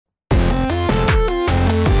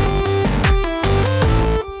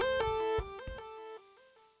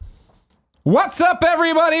What's up,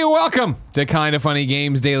 everybody? Welcome to Kinda Funny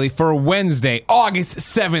Games Daily for Wednesday, August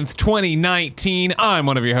 7th, 2019. I'm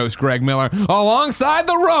one of your hosts, Greg Miller, alongside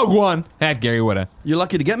the Rogue One at Gary Whitta. You're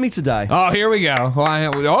lucky to get me today. Oh, here we go.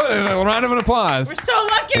 A round of an applause. We're so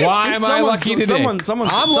lucky. Why am I lucky today? I'm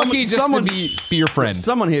lucky just to be your friend.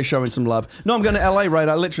 Someone here showing some love. No, I'm going to LA right.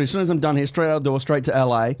 I literally, as soon as I'm done here, straight out the door, straight to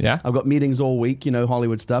LA. Yeah? I've got meetings all week, you know,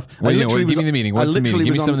 Hollywood stuff. Give me the meeting. What's the meeting?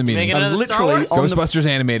 Give me some of the meetings. Make it I was another Star literally Wars? on the Ghostbusters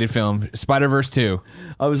animated film, Spider-Verse 2.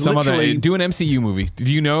 I was Some other literally do an MCU movie. Did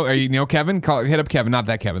you know? You know Kevin? Hit up Kevin, not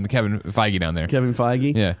that Kevin. The Kevin Feige down there. Kevin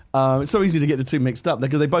Feige. Yeah. It's so easy to get the two mixed up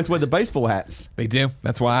because they both wear the baseball hats. They do.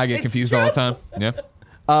 That's why I get confused all the time. Yeah.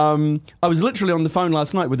 I was literally on the phone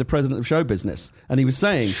last night with the president of show business, and he was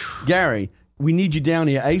saying, Gary, we need you down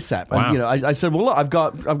here ASAP. And, Wow. you know, I said, well, look, I've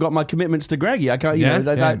got my commitments to Greggy. I can't, you Yeah,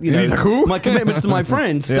 know, yeah. you know, He's like, who? my commitments to my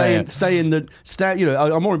friends Yeah. you know,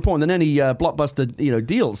 are more important than any blockbuster, you know,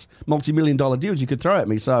 deals, multi-million-dollar deals you could throw at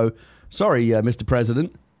me. So, sorry, Mr.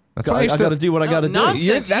 President. That's I why got to do what I got to do.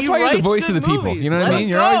 nonsense. That's He why you're the writes voice of the good people. movies. You know what Let I mean? him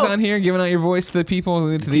You're always go. on here giving out your voice to the people, to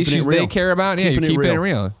the Keeping it issues they real. care about. Yeah, Keeping you're it keeping it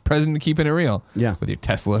real. real. President keeping it real. Yeah. With your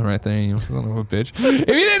Tesla right there. You son of a bitch. If you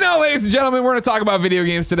didn't know, ladies and gentlemen, we're going to talk about video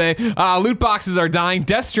games today. Loot boxes are dying.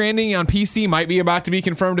 Death Stranding on PC might be about to be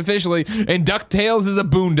confirmed officially. And DuckTales is a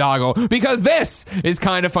boondoggle. Because this is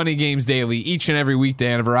Kinda Funny Games Daily. Each and every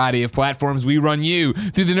weekday on a variety of platforms, we run you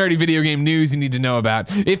through the nerdy video game news you need to know about.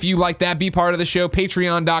 If you like that, be part of the show.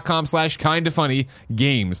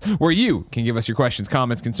 Patreon.com/KindaFunnyGames, where you can give us your questions,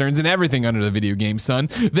 comments, concerns, and everything under the video game sun.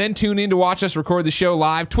 Then tune in to watch us record the show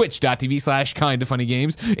live,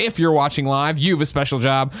 twitch.tv/KindaFunnyGames. If you're watching live, you have a special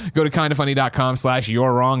job. Go to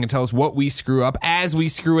kindafunny.com/you're wrong and tell us what we screw up as we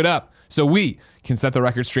screw it up, so we can set the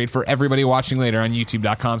record straight for everybody watching later on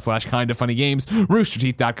youtube.com/KindaFunnyGames,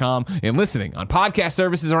 roosterteeth.com, and listening on podcast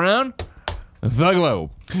services around the globe.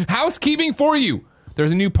 Housekeeping for you.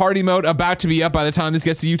 There's a new party mode about to be up. By the time this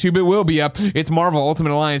gets to YouTube, it will be up. It's Marvel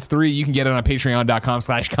Ultimate Alliance 3. You can get it on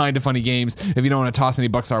patreon.com/KindaFunnyGames. If you don't want to toss any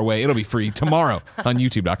bucks our way, it'll be free tomorrow on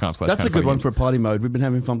youtube.com/KindaFunnyGames. That's a good one for a party mode. We've been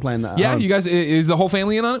having fun playing that. Yeah, you guys, is the whole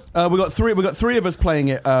family in on it? We got three of us playing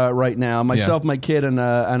it right now. Myself, my kid, and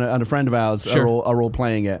a friend of ours Sure. are all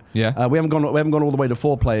playing it. Yeah. We haven't gone all the way to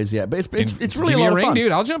 4 players yet, but it's really Give a me lot a of ring, fun.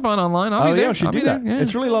 dude. I'll jump on online. I'll be there. Yeah, I should I'll do be that. there. Yeah.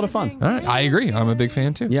 It's really a lot of fun. All right, I agree. I'm a big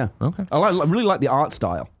fan too. Yeah. Okay. I really like the art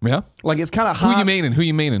style. Yeah. Like it's kind of Who hard. you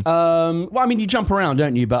maining? Well, I mean, you jump around,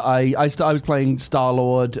 don't you? But I was playing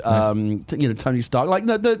Star-Lord, Tony Stark, like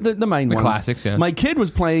the main ones. classics, yeah. My kid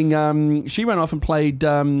was playing. She ran off and played.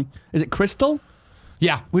 Is it Crystal?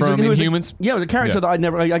 Yeah, Was from it was Inhumans. it was a character Yeah. that I'd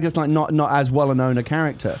never. I guess like not as well known a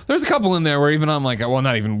character. There's a couple in there where even I'm like, well,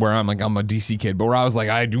 not even where I'm like, I'm a DC kid, but where I was like,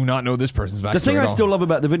 I do not know this person's backstory. The thing at I all. still love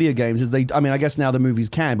about the video games is I guess now the movies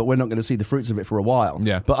can, but we're not going to see the fruits of it for a while.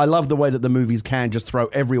 Yeah. But I love the way that the movies can just throw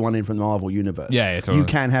everyone in from the Marvel universe. Yeah, totally. You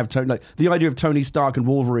can have like the idea of Tony Stark and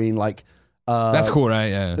Wolverine, like. That's cool, right?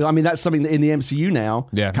 Yeah. I mean, that's something that in the MCU now.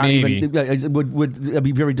 Yeah, can't maybe. Even, it would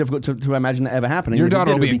be very difficult to imagine that ever happening. Your If it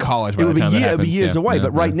daughter did, will it be would in college by it the would time that It would be happens, years yeah. away. Yeah,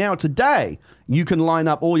 But right yeah. now, today, you can line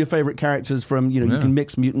up all your favorite characters from, you can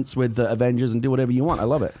mix mutants with the Avengers and do whatever you want. I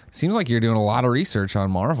love it. Seems like you're doing a lot of research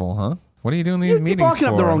on Marvel, huh? What are you doing these You're meetings barking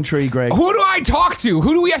for? up the wrong tree, Greg. Who do I talk to?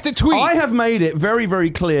 Who do we have to tweet? I have made it very,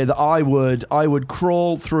 very clear that I would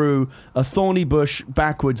crawl through a thorny bush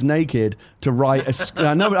backwards naked to write a.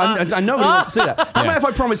 I know nobody wants to see that. How about if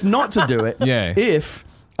I promise not to do it? Yeah. If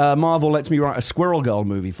Marvel lets me write a Squirrel Girl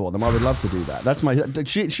movie for them, I would love to do that. That's my.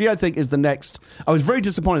 She I think is the next. I was very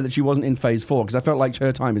disappointed that she wasn't in Phase 4 because I felt like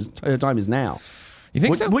her time is now. You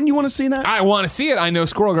think so? Wouldn't you want to see that? I want to see it. I know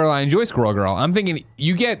Squirrel Girl. I enjoy Squirrel Girl. I'm thinking if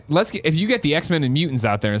you get the X-Men and mutants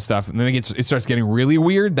out there and stuff, and then it starts getting really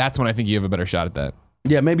weird. That's when I think you have a better shot at that.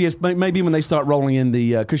 Yeah, maybe when they start rolling in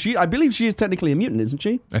the because I believe she is technically a mutant, isn't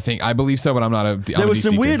she? I believe so, but I'm not a. There was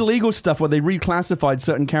some weird legal stuff where they reclassified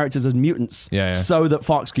certain characters as mutants so that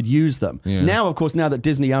Fox could use them. Yeah. Now, of course, now that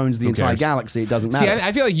Disney owns the entire cares? galaxy, it doesn't See, matter.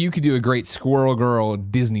 I feel like you could do a great Squirrel Girl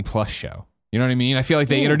Disney Plus show. You know what I mean? I feel like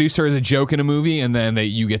they introduce her as a joke in a movie, and then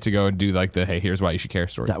you get to go and do like the hey, here's why you should care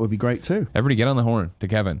story. That would be great too. Everybody get on the horn to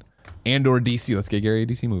Kevin and/or DC. Let's get Gary a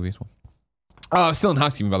DC movie as well. Still in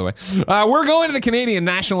housekeeping, by the way. We're going to the Canadian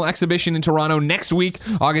National Exhibition in Toronto next week,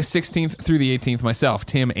 August 16th through the 18th. Myself,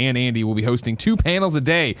 Tim, and Andy will be hosting 2 panels a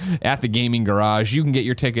day at the Gaming Garage. You can get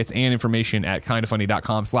your tickets and information at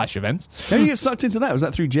kindafunny.com/events. How did you get sucked into that? Was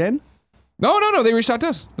that through Jen? No. They reached out to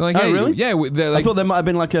us. They're like, Oh, hey, really? Yeah. I thought there might have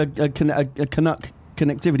been like a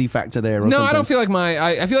connectivity factor there? Or No, something? I don't feel like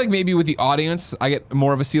I feel like maybe with the audience, I get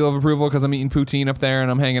more of a seal of approval because I'm eating poutine up there and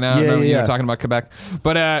I'm hanging out. Yeah, and yeah. You're talking about Quebec.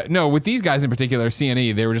 But no, with these guys in particular,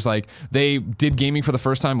 CNE, they were just like, they did gaming for the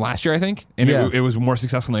first time last year, I think. And Yeah. it was more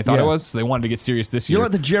successful than they thought Yeah. it was. So they wanted to get serious this year. You're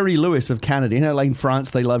like the Jerry Lewis of Canada. You know, like in France,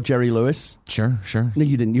 they love Jerry Lewis. Sure. No,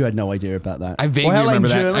 you didn't. You had no idea about that. I vaguely Or how, like, remember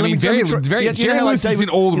that. Germany- I mean, let me try- very you know Jerry how, Lewis is an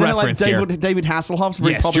old you know, reference, Like Garrett. David Hasselhoff's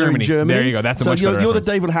very Yes, popular Germany. in Germany. There you go. That's a so much you're, better you're the reference.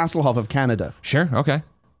 David Hasselhoff of Canada. Sure. Okay.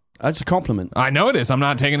 That's a compliment. I know it is. I'm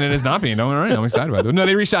not taking it as not being. Don't worry. I'm excited about it. No,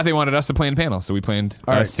 they reached out. They wanted us to plan panels. So we planned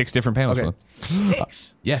All right. 6 different panels Okay. for them.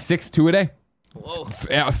 6. Yeah, 6, 2 a day. Whoa.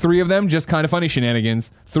 3 of them just kind of funny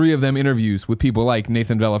shenanigans. 3 of them interviews with people like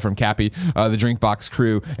Nathan Vella from Cappy, the Drinkbox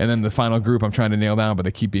crew, and then the final group I'm trying to nail down, but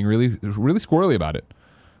they keep being really squirrely about it.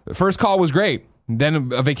 The first call was great. Then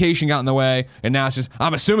a vacation got in the way, and now it's just,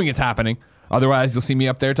 I'm assuming it's happening. Otherwise, you'll see me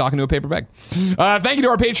up there talking to a paper bag. Thank you to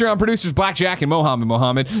our Patreon producers, Blackjack and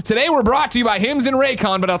Mohammed. Today we're brought to you by Hims and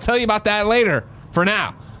Raycon, but I'll tell you about that later. For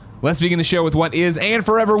now, let's begin the show with what is and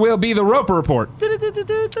forever will be the Roper Report.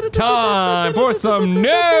 Time for some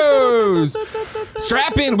news.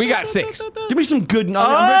 Strap in, we got 6. Give me some good.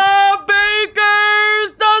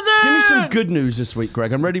 Baker's dozen. Give me some good news this week,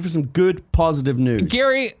 Greg. I'm ready for some good, positive news.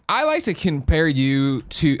 Gary, I like to compare you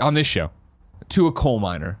to, on this show, to a coal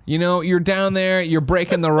miner. You know, you're down there, you're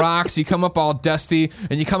breaking the rocks, you come up all dusty,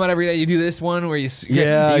 and you come out every day, you do this one where you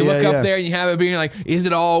look up there and you have it being like, is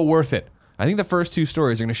it all worth it? I think the first 2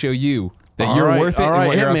 stories are going to show you that you're worth it. All and right,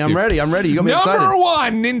 what hit you're me. up to. I'm ready. You got me Number excited.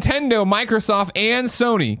 1, Nintendo, Microsoft, and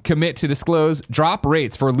Sony commit to disclose drop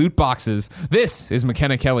rates for loot boxes. This is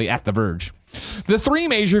McKenna Kelly at The Verge. The 3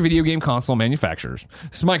 major video game console manufacturers,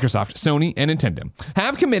 Microsoft, Sony, and Nintendo,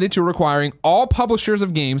 have committed to requiring all publishers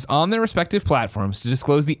of games on their respective platforms to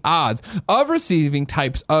disclose the odds of receiving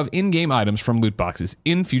types of in-game items from loot boxes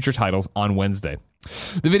in future titles on Wednesday.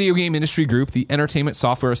 The video game industry group, the Entertainment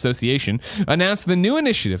Software Association, announced the new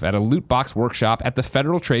initiative at a loot box workshop at the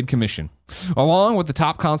Federal Trade Commission. Along with the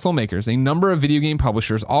top console makers, a number of video game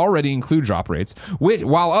publishers already include drop rates,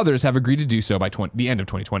 while others have agreed to do so by the end of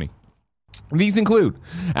 2020. These include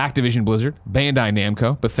Activision Blizzard, Bandai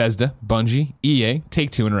Namco, Bethesda, Bungie, EA,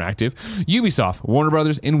 Take-Two Interactive, Ubisoft, Warner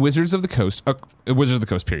Brothers, and Wizards of the Coast,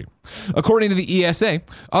 period. According to the ESA,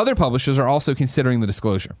 other publishers are also considering the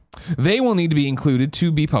disclosure. They will need to be included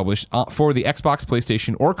to be published for the Xbox,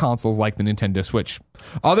 PlayStation, or consoles like the Nintendo Switch.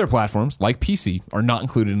 Other platforms, like PC, are not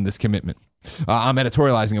included in this commitment. I'm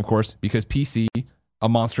editorializing, of course, because PC, a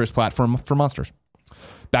monstrous platform for monsters.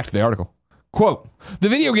 Back to the article. Quote, the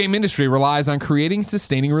video game industry relies on creating and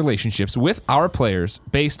sustaining relationships with our players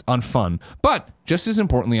based on fun, but just as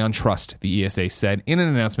importantly on trust, the ESA said in an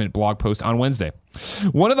announcement blog post on Wednesday.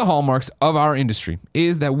 One of the hallmarks of our industry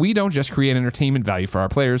is that we don't just create entertainment value for our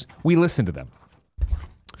players, we listen to them.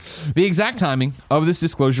 The exact timing of this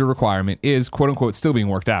disclosure requirement is, quote unquote, still being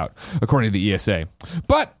worked out, according to the ESA.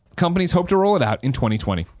 But companies hope to roll it out in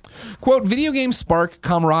 2020. Quote, video games spark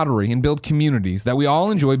camaraderie and build communities that we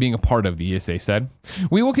all enjoy being a part of, the ESA said.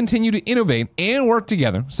 We will continue to innovate and work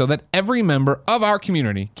together so that every member of our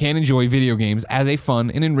community can enjoy video games as a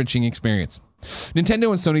fun and enriching experience. Nintendo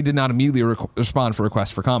and Sony did not immediately respond for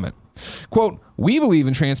requests for comment. Quote, we believe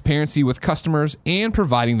in transparency with customers and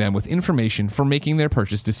providing them with information for making their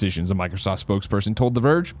purchase decisions, a Microsoft spokesperson told The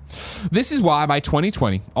Verge. This is why by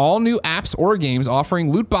 2020, all new apps or games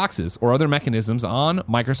offering loot boxes or other mechanisms on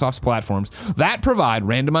Microsoft's platforms that provide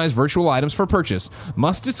randomized virtual items for purchase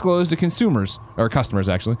must disclose to consumers, or customers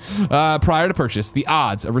actually, prior to purchase the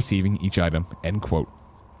odds of receiving each item, end quote.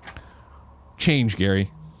 Change,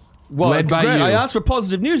 Gary. Well, Led by Greg, you. I asked for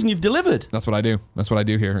positive news and you've delivered. That's what I do. That's what I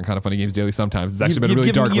do here in Kind of Funny Games Daily sometimes. It's actually been You've really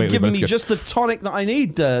given- dark You've lately, but given it's me good. just the tonic that I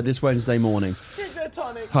need this Wednesday morning.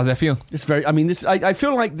 How's that feel? It's very. I mean, this. I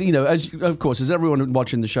feel like, you know, of course, as everyone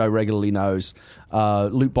watching the show regularly knows,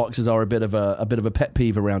 loot boxes are a bit of a pet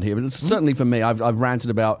peeve around here. But it's certainly for me, I've ranted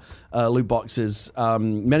about loot boxes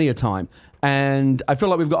many a time, and I feel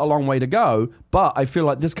like we've got a long way to go. But I feel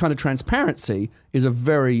like this kind of transparency is a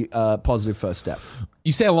very positive first step.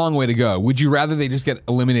 You say a long way to go. Would you rather they just get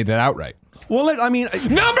eliminated outright? Well, I mean,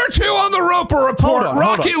 Number 2 on the Roper Report. Hold on.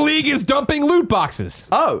 Rocket League is dumping loot boxes.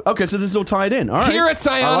 oh, okay, so this is all tied in. All right. Here at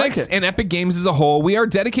I like Psyonix it. and Epic Games as a whole, we are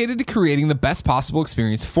dedicated to creating the best possible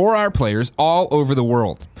experience for our players all over the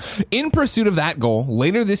world. In pursuit of that goal,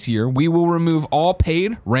 later this year, we will remove all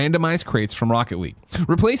paid randomized crates from Rocket League,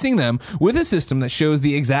 replacing them with a system that shows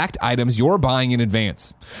the exact items you're buying in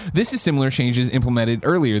advance. This is similar changes implemented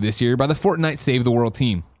earlier this year by the Fortnite Save the World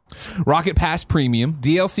team. Rocket Pass Premium,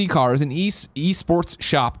 DLC cars, and esports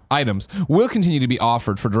shop items will continue to be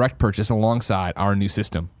offered for direct purchase alongside our new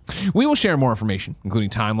system. We will share more information, including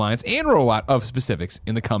timelines and rollout of specifics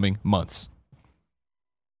in the coming months.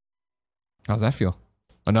 How's that feel?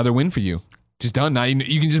 Another win for you. Just done. Now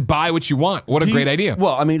you can just buy what you want. What a great idea.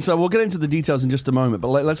 Well, I mean, so we'll get into the details in just a moment, but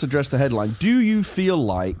let's address the headline. Do you feel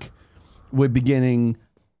like we're beginning...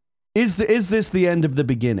 Is this the end of the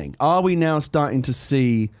beginning? Are we now starting to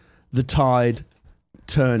see the tide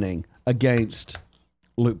turning against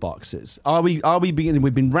loot boxes? Are we beginning?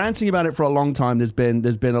 We've been ranting about it for a long time. There's been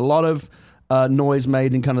a lot of noise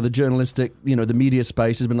made in kind of the journalistic, the media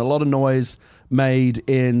space. There's been a lot of noise made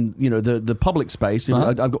in the public space.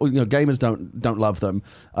 Gamers don't love them.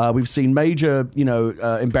 We've seen major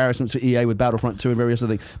embarrassments for EA with Battlefront 2 and various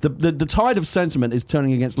other things. The tide of sentiment is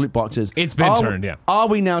turning against loot boxes. It's been turned. Yeah. Are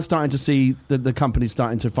we now starting to see the companies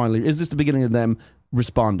starting to finally? Is this the beginning of them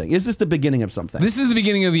responding? Is this the beginning of something? This is the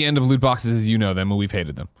beginning of the end of loot boxes as you know them, and we've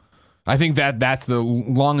hated them. I think that's the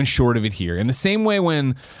long and short of it here. In the same way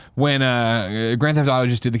when Grand Theft Auto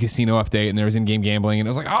just did the casino update and there was in-game gambling and it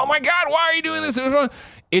was like, oh my God, why are you doing this?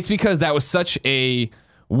 It's because that was such a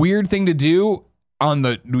weird thing to do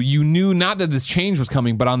you knew not that this change was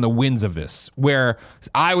coming, but on the winds of this, where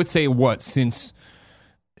I would say since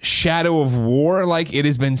Shadow of War, like it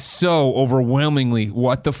has been so overwhelmingly,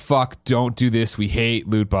 what the fuck, don't do this, we hate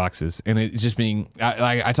loot boxes. And it's just being,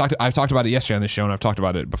 I've talked about it yesterday on this show, and I've talked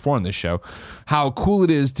about it before on this show, how cool it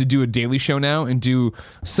is to do a daily show now and do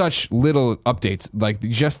such little updates, like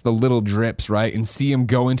just the little drips, right? And see them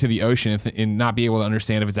go into the ocean and not be able to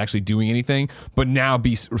understand if it's actually doing anything, but now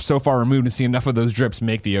be so far removed and see enough of those drips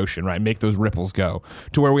make the ocean, right? Make those ripples go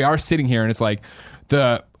to where we are sitting here and it's like,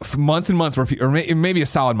 the months and months or maybe a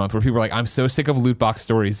solid month where people are like, I'm so sick of loot box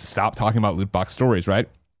stories. Stop talking about loot box stories, right?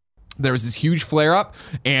 There was this huge flare up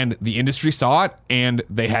and the industry saw it and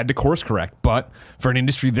they had to course correct. But for an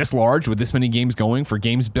industry this large with this many games going, for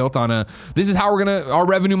games built on this is how our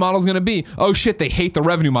revenue model is going to be. Oh shit, they hate the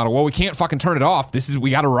revenue model. Well, we can't fucking turn it off.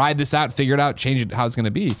 We got to ride this out, figure it out, change it how it's going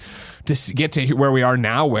to be to get to where we are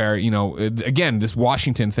now, where, again, this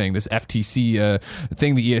Washington thing, this FTC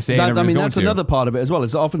thing, the ESA. That's another part of it as well,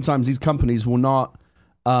 is oftentimes these companies will not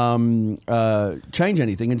change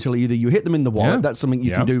anything until either you hit them in the wallet. That's something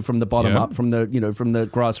you can do from the bottom up, from the from the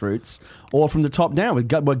grassroots, or from the top down with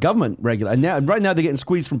government regulate. And right now they're getting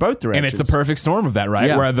squeezed from both directions. And it's the perfect storm of that, right?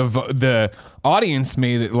 Yeah. Where the audience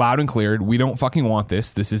made it loud and clear. We don't fucking want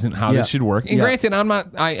this. This isn't how this should work. And granted,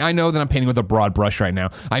 I know that I'm painting with a broad brush right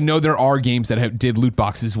now. I know there are games that did loot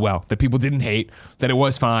boxes well, that people didn't hate, that it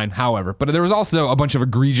was fine. However, but there was also a bunch of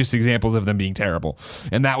egregious examples of them being terrible,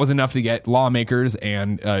 and that was enough to get lawmakers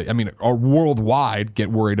and worldwide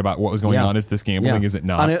get worried about what was going on. Is this gambling? Is it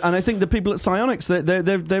not? And I think the people at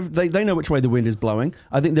Psyonix, they know which way the wind is blowing.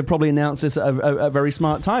 I think they probably announced this at a very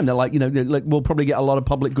smart time. They're like, we'll probably get a lot of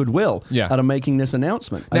public goodwill out of making this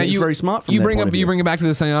announcement. Now, it's very smart from you bring it back to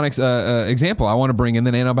the Psyonix example. I want to bring in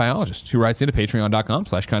the nanobiologist who writes into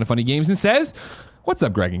patreon.com/kindoffunnygames and says, what's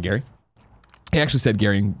up, Greg and Gary? He actually said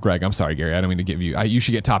Gary and Greg. I'm sorry, Gary. I don't mean to give you... you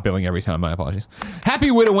should get top billing every time. My apologies.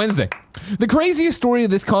 Happy Widow Wednesday. The craziest story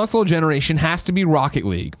of this console generation has to be Rocket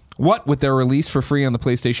League. What with their release for free on the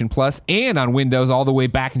PlayStation Plus and on Windows all the way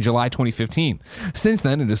back in July 2015. Since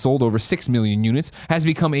then, it has sold over 6 million units, has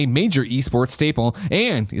become a major esports staple,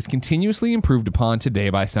 and is continuously improved upon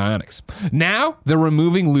today by Psyonix. Now, they're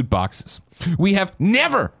removing loot boxes. We have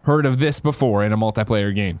never heard of this before in a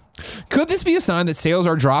multiplayer game. Could this be a sign that sales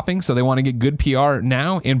are dropping, so they want to get good PR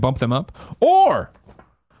now and bump them up? Or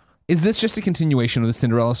is this just a continuation of the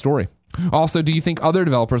Cinderella story? Also, do you think other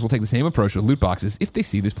developers will take the same approach with loot boxes if they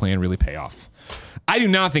see this plan really pay off? I do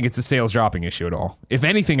not think it's a sales dropping issue at all. If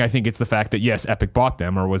anything, I think it's the fact that, yes, Epic bought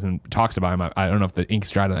them or was in talks about them. I don't know if the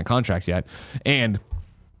ink's dried on that contract yet. And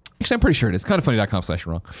actually, I'm pretty sure it is.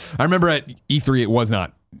 Kindoffunny.com/wrong. I remember at E3, it was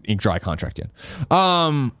not ink dry contract yet.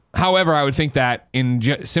 However, I would think that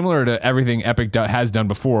similar to everything Epic has done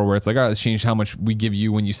before, where it's like, let's change how much we give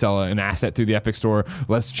you when you sell an asset through the Epic Store.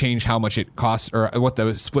 Let's change how much it costs or what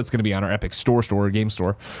the split's going to be on our Epic Store or game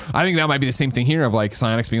store. I think that might be the same thing here of like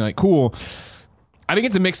Psyonix being like, cool. I think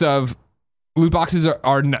it's a mix of loot boxes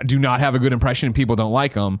do not have a good impression and people don't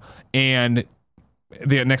like them. And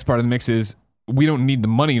the next part of the mix is, we don't need the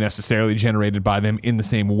money necessarily generated by them in the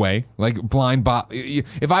same way. Like blind bot.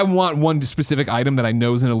 If I want one specific item that I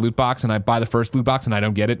know is in a loot box and I buy the first loot box and I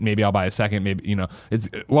don't get it, maybe I'll buy a second. Maybe, it's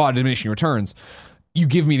law of diminishing returns. You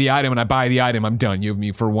give me the item and I buy the item, I'm done. You have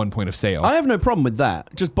me for 1 point of sale. I have no problem with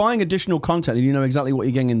that. Just buying additional content and you know exactly what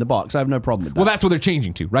you're getting in the box. I have no problem with that. Well, that's what they're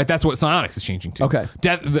changing to, right? That's what Psyonix is changing to. Okay.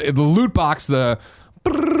 The loot box, the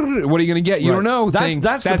what are you going to get? You don't know. That's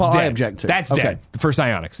the part dead. I object to. That's Okay. dead for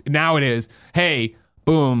Psyonix. Now it is, hey,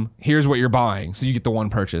 boom, here's what you're buying. So you get the one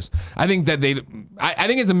purchase. I think that I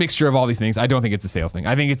think it's a mixture of all these things. I don't think it's a sales thing.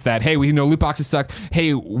 I think it's that, hey, we know loot boxes suck.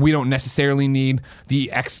 Hey, we don't necessarily need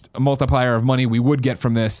the X multiplier of money we would get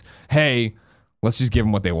from this. Hey, let's just give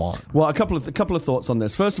them what they want. Well, a couple of thoughts on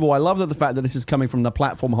this. First of all, I love the fact that this is coming from the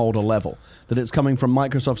platform holder level, that it's coming from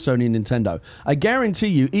Microsoft, Sony, and Nintendo. I guarantee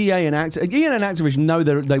you, EA and Activision know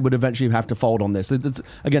they would eventually have to fold on this.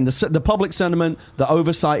 Again, the public sentiment, the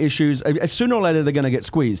oversight issues, sooner or later they're going to get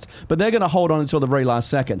squeezed. But they're going to hold on until the very last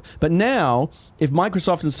second. But now, if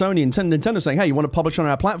Microsoft and Sony and Nintendo are saying, hey, you want to publish on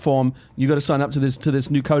our platform, you got to sign up to this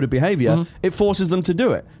new code of behavior, it forces them to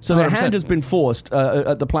do it. So their 100%. hand has been forced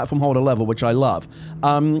at the platform holder level, which I love.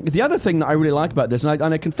 The other thing that I really like about this, and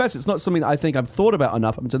I confess it's not something that I think I've thought about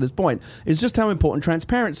enough up until this point, is just how important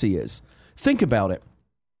transparency is. Think about it.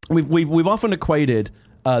 We've often equated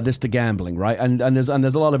this to gambling, right? And there's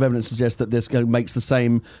a lot of evidence to suggest that this makes the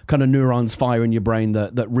same kind of neurons fire in your brain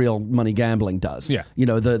that real money gambling does. Yeah. You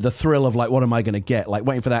know, the thrill of like, what am I going to get? Like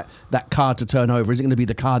waiting for that card to turn over. Is it going to be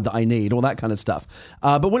the card that I need? All that kind of stuff.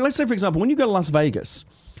 But let's say, for example, when you go to Las Vegas,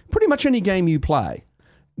 pretty much any game you play,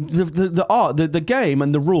 the game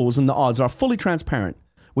and the rules and the odds are fully transparent.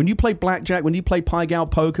 When you play blackjack, when you play Pai Gow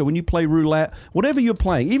poker, when you play roulette, whatever you're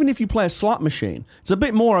playing, even if you play a slot machine, it's a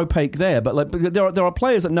bit more opaque there. But there are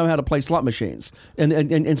players that know how to play slot machines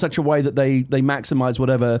in such a way that they maximize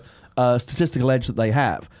whatever statistical edge that they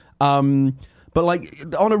have. But like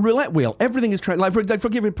on a roulette wheel, everything is like for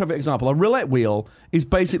give you a perfect example. A roulette wheel is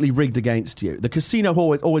basically rigged against you. The casino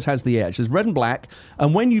always has the edge. There's red and black,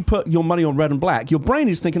 and when you put your money on red and black, your brain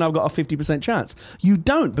is thinking, I've got a 50% chance. You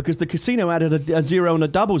don't, because the casino added a 0 and a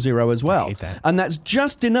double 0 as well. I hate that. And that's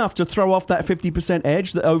just enough to throw off that 50%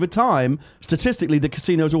 edge that over time, statistically, the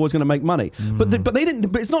casino is always going to make money. But they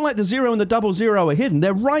didn't. But it's not like the 0 and the double 0 are hidden.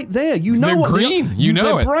 They're right there. You know They're what green. You know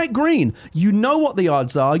they're it. bright green. You know what the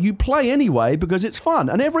odds are. You play anyway because it's fun,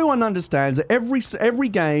 and everyone understands that every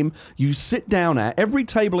game you sit down at, every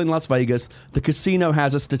table in Las Vegas, the casino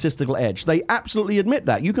has a statistical edge. They absolutely admit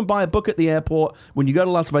that. You can buy a book at the airport when you go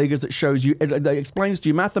to Las Vegas that shows you, that explains to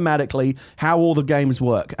you mathematically how all the games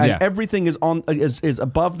work, and everything is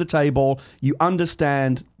above the table. You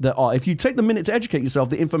understand that if you take the minute to educate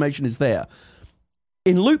yourself, the information is there.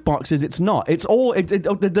 In loot boxes, it's not. It's all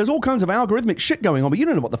there's all kinds of algorithmic shit going on, but you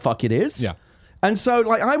don't know what the fuck it is. Yeah. And so,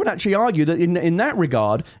 like, I would actually argue that in that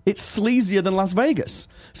regard, it's sleazier than Las Vegas.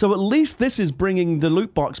 So at least this is bringing the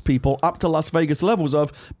loot box people up to Las Vegas levels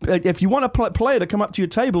of, if you want a player to come up to your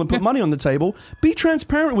table and put money on the table, be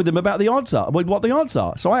transparent with them about the odds are, what the odds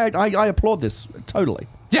are. So I applaud this totally.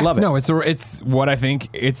 Yeah, Love it. No, it's what I think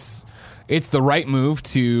it's the right move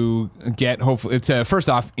to get, hopefully, to first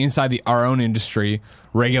off, inside our own industry,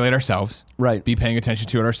 regulate ourselves, right? Be paying attention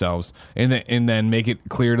to it ourselves, and then make it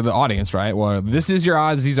clear to the audience, right? Well, this is your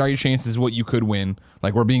odds, these are your chances, what you could win.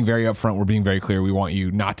 Like, we're being very upfront, we're being very clear. We want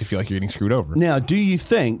you not to feel like you're getting screwed over. Now, do you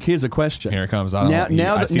think? Here's a question. Here it comes. Now that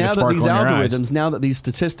these algorithms, now that these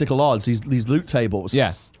statistical odds, these loot tables,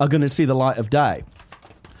 are going to see the light of day,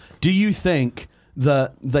 do you think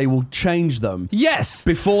that they will change them? Yes.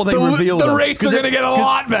 Before they reveal them. The rates are going to get a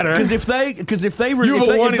lot better. Because if they you have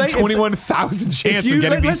a 1 in 21,000 chance of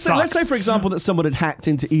getting these socks. Let's say, for example, that someone had hacked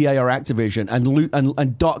into EA or Activision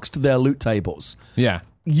and doxed their loot tables. Yeah.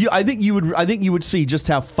 I think you would see just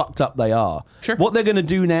how fucked up they are. Sure. What they're going to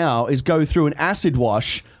do now is go through an acid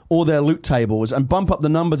wash all their loot tables and bump up the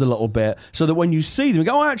numbers a little bit so that when you see them, you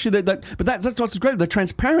go, oh, actually, that's what's great. The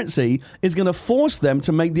transparency is going to force them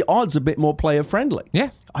to make the odds a bit more player friendly. Yeah.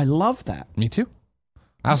 I love that. Me too.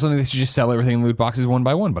 I also think they should just sell everything in loot boxes one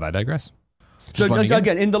by one, but I digress. So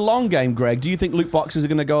again, in the long game, Greg, do you think loot boxes are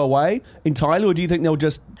going to go away entirely, or do you think they'll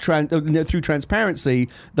just through transparency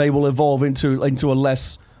they will evolve into a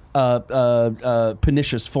less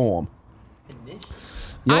pernicious form?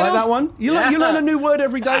 You like that one? You learn a new word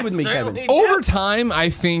every day with me, Kevin. Over time, I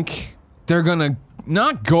think they're gonna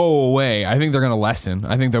not go away. I think they're gonna lessen.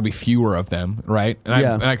 I think there'll be fewer of them, right?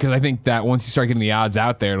 And because I think that once you start getting the odds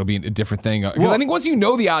out there, it'll be a different thing. Because I think once you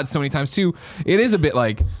know the odds so many times too, it is a bit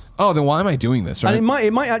like, oh, then why am I doing this? Right? And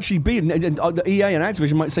it might actually be EA and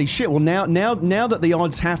Activision might say, shit. Well, now that the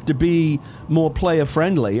odds have to be more player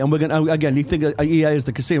friendly, and we're gonna again, you think EA is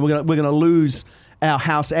the casino, we're gonna lose our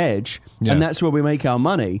house edge, and that's where we make our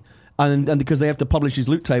money. And because they have to publish these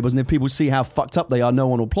loot tables, and if people see how fucked up they are, no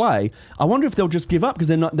one will play. I wonder if they'll just give up because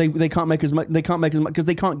they can't make as much. They can't make as much because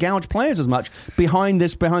they can't gouge players as much behind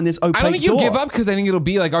this opaque door. I don't think you'll give up because I think it'll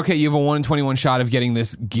be like, okay, you have a 1 in 21 shot of getting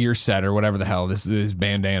this gear set or whatever the hell, this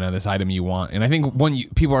bandana, this item you want. And I think when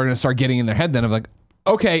people are going to start getting in their head then of like,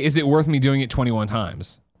 okay, is it worth me doing it 21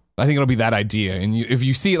 times? I think it'll be that idea. And if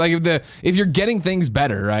you see, like, if you're getting things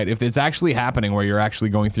better, right? If it's actually happening where you're actually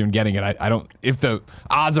going through and getting it, I don't. If the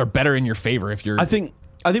odds are better in your favor, if you're, I think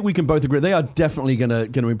we can both agree they are definitely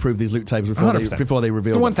going to improve these loot tables before they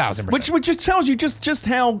reveal them. 1,000%. Which just tells you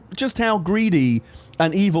just how greedy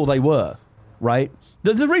and evil they were, right?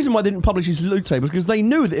 There's a reason why they didn't publish these loot tables, because they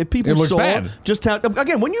knew that if people saw bad. just how,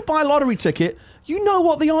 again, when you buy a lottery ticket, you know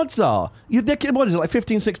what the odds are. What is it, like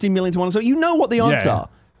 15, 16 million to 1? So you know what the odds are.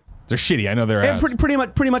 They're shitty. I know they're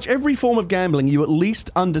pretty much every form of gambling. You at least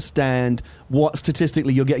understand what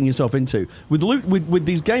statistically you're getting yourself into. With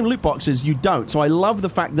these game loot boxes, you don't. So I love the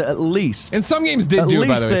fact that at least, and some games did do it,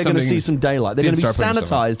 by the way. They're going to see some daylight. They're going to be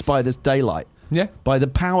sanitized by this daylight. Yeah. By the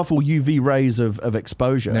powerful UV rays of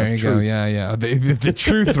exposure. There you go. Yeah. The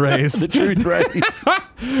truth rays. The truth rays.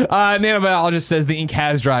 Nanobiologist says the ink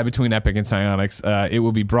has dried between Epic and Psyonix. It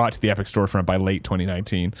will be brought to the Epic storefront by late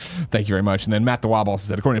 2019. Thank you very much. And then Matt the Wob also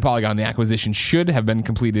said, according to Polygon, the acquisition should have been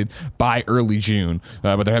completed by early June,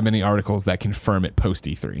 but there have many articles that confirm it post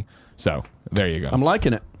E3. So there you go. I'm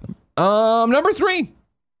liking it. Number 3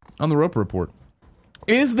 on the Roper Report.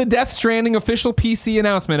 Is the Death Stranding official PC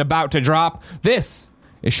announcement about to drop? This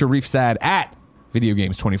is Sharif Sad at Video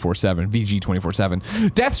Games 24/7, VG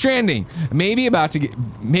 24/7. Death Stranding may be about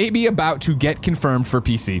to get confirmed for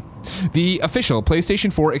PC. The official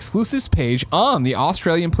PlayStation 4 exclusives page on the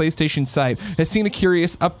Australian PlayStation site has seen a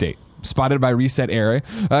curious update. Spotted by Reset Era,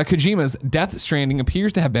 Kojima's Death Stranding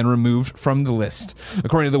appears to have been removed from the list.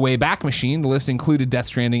 According to the Wayback Machine, the list included Death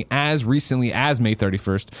Stranding as recently as May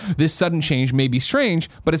 31st. This sudden change may be strange,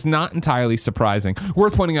 but it's not entirely surprising.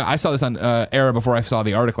 Worth pointing out, I saw this on Era before I saw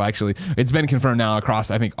the article, actually. It's been confirmed now across,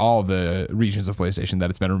 I think, all the regions of PlayStation that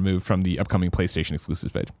it's been removed from the upcoming PlayStation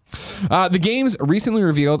exclusives page. The game's recently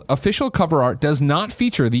revealed official cover art does not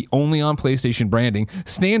feature the only on PlayStation branding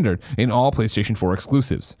standard in all PlayStation 4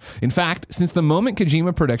 exclusives. In fact, since the moment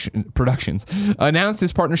Kojima Productions announced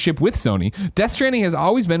his partnership with Sony, Death Stranding has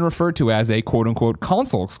always been referred to as a quote-unquote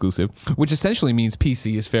console exclusive, which essentially means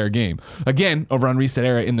PC is fair game. Again, over on Reset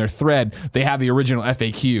Era in their thread, they have the original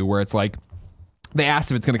FAQ where it's like, they asked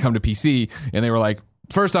if it's going to come to PC, and they were like,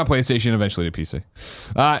 first on PlayStation, eventually to PC.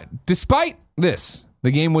 Despite this,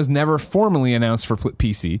 the game was never formally announced for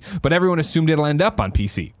PC, but everyone assumed it'll end up on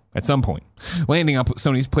PC at some point. Landing on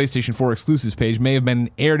Sony's PlayStation 4 exclusives page may have been an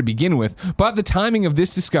error to begin with, but the timing of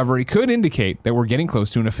this discovery could indicate that we're getting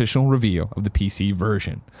close to an official reveal of the PC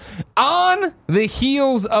version. On the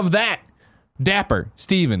heels of that, Dapper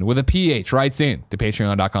Steven with a PH writes in to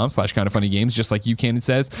patreon.com/kindoffunnygames, just like you can, and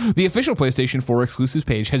says the official PlayStation 4 exclusives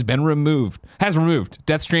page has removed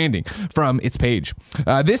Death Stranding from its page.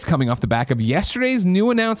 This coming off the back of yesterday's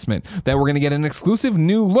new announcement that we're going to get an exclusive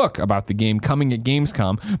new look about the game coming at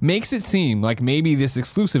Gamescom makes it seem like maybe this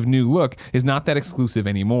exclusive new look is not that exclusive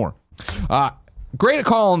anymore. Great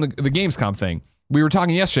call on the Gamescom thing. We were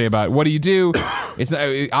talking yesterday about what do you do? It's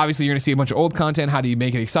obviously you're going to see a bunch of old content. How do you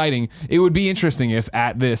make it exciting? It would be interesting if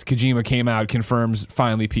at this Kojima came out, confirms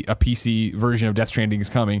finally a PC version of Death Stranding is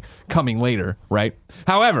coming later, right?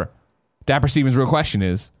 However, Dapper Steven's real question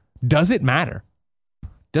is, does it matter?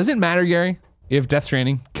 Does it matter, Gary, if Death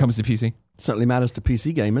Stranding comes to PC? Certainly matters to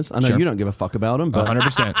PC gamers. I know you don't give a fuck about them, but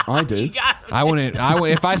 100%. I do. I wouldn't.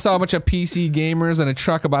 If I saw a bunch of PC gamers and a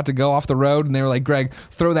truck about to go off the road, and they were like, "Greg,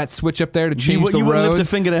 throw that switch up there to change the roads," wouldn't lift a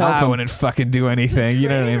finger to help I them. wouldn't fucking do anything. You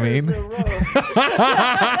know what I mean?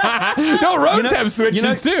 No, roads have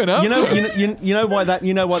switches too. No, you know why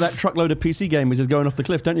that truckload of PC gamers is going off the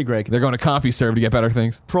cliff, don't you, Greg? They're going to CompuServe to get better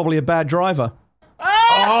things. Probably a bad driver.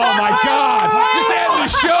 Oh my God! Just end the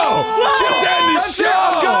show. Just end the show.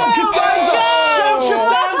 I'm going. Costanza.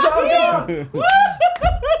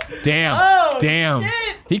 Damn.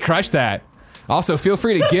 Shit. He crushed that. Also, feel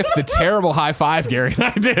free to gift the terrible high five Gary and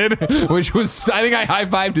I did, which was, I think I high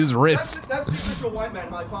fived his wrist. That's the typical white man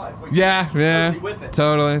high five. Yeah.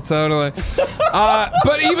 Totally.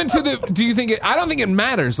 But even do you think I don't think it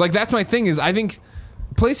matters. Like, that's my thing is, I think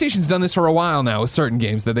PlayStation's done this for a while now with certain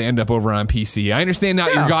games that they end up over on PC. I understand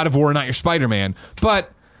not your God of War, not your Spider-Man,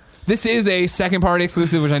 but this is a second-party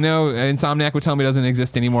exclusive, which I know Insomniac would tell me doesn't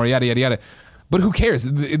exist anymore, yada, yada, yada. But who cares?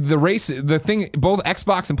 The thing, both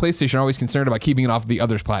Xbox and PlayStation are always concerned about keeping it off the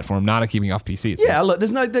other's platform, not keeping it off PC. Yeah, look,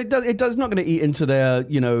 it's not going to eat into their,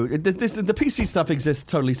 the PC stuff exists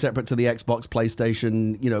totally separate to the Xbox,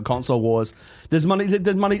 PlayStation, console wars. There's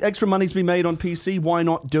extra money to be made on PC. Why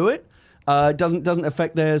not do it? Doesn't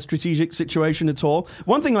affect their strategic situation at all.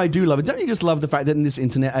 One thing I do love, don't you just love the fact that in this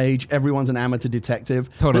internet age, everyone's an amateur detective?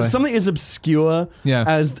 Totally. That something as obscure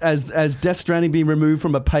as Death Stranding being removed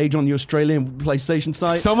from a page on the Australian PlayStation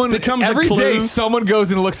site becomes every a clue. day someone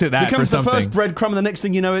goes and looks at that Becomes for the something. first breadcrumb, and the next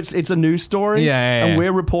thing you know, it's a news story, and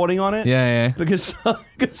we're reporting on it. Because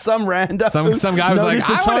some random some guy was like,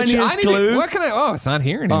 what can I? Oh, it's not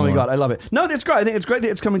here anymore. Oh my god, I love it. No, it's great. I think it's great that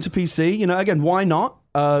it's coming to PC. You know, again, why not?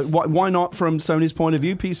 Why not from Sony's point of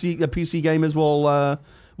view? PC gamers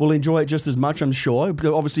will enjoy it just as much, I'm sure.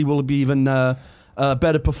 Obviously, will be even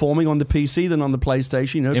better performing on the PC than on the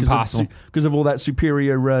PlayStation. You know, impossible because of all that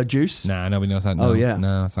superior juice. Nah, nobody knows that. No,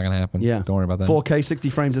 no, it's not gonna happen. Yeah, don't worry about that. 4K, 60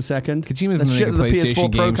 frames a second. Kojima's been making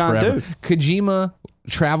PlayStation games forever. Kojima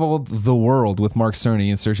traveled the world with Mark Cerny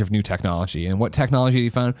in search of new technology, and what technology he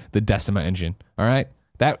found? The Decima engine. All right.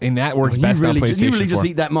 That works best on PlayStation 4. You really just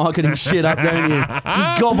eat that marketing shit up, don't you?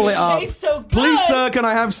 Just gobble it up. Tastes so good. Please, sir, can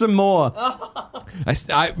I have some more?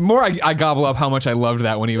 I gobble up how much I loved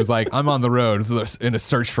that when he was like, "I'm on the road in a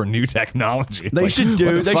search for new technology." It's they like, should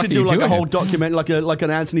do like doing? a whole document, like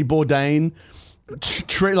an Anthony Bourdain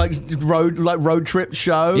road trip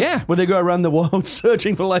show. Yeah, where they go around the world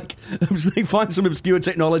searching for they find some obscure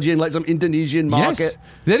technology in like some Indonesian market. Yes.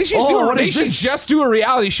 They should just do a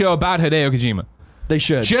reality show about Hideo Kojima. They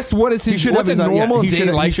should. Just what's a normal day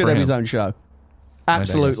like he should have his own show.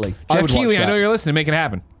 Absolutely. Jeff Keighley, I know you're listening. Make it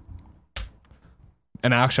happen.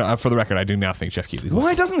 And actually, for the record, I do now think Jeff Keighley's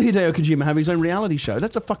listening. Why doesn't Hideo Kojima have his own reality show?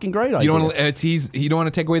 That's a fucking great idea. You don't want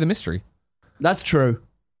to take away the mystery. That's true.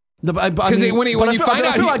 Because when you find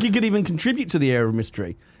out, I feel like you could even contribute to the air of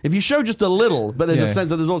mystery if you show just a little. But there's a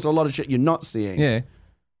sense that there's also a lot of shit you're not seeing. Yeah.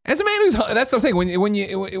 As a man that's the thing. When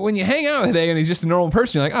you hang out with Hideo and he's just a normal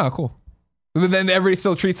person, you're like, oh, cool. But then everybody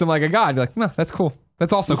still treats him like a god. You're like, no, that's cool.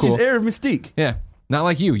 That's also cool. It's his air of mystique. Yeah. Not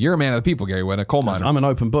like you. You're a man of the people, Gary Wood, a coal miner. I'm an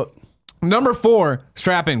open book. Number 4,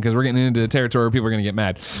 strap in because we're getting into the territory where people are going to get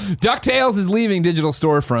mad. DuckTales is leaving digital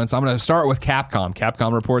storefronts. I'm going to start with Capcom.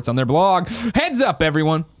 Capcom reports on their blog, heads up,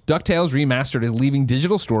 everyone. DuckTales Remastered is leaving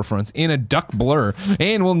digital storefronts in a duck blur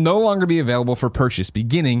and will no longer be available for purchase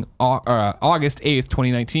beginning August 8th,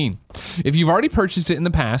 2019. If you've already purchased it in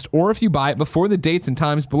the past, or if you buy it before the dates and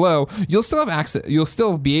times below, you'll still have access. You'll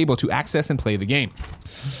still be able to access and play the game.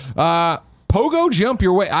 Pogo jump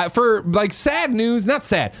your way for sad news, not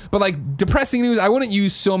sad, but depressing news. I wouldn't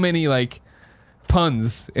use so many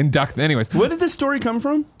puns in duck. Anyways, where did this story come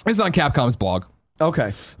from? This is on Capcom's blog.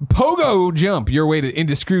 Okay. Pogo jump your way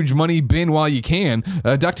into Scrooge money bin while you can.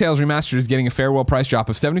 DuckTales Remastered is getting a farewell price drop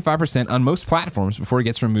of 75% on most platforms before it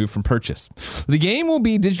gets removed from purchase. The game will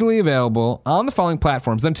be digitally available on the following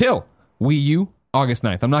platforms until Wii U, August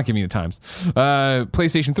 9th. I'm not giving you the times.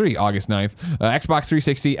 PlayStation 3, August 9th. Xbox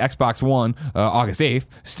 360, Xbox One, August 8th.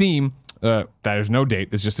 Steam, there's no date.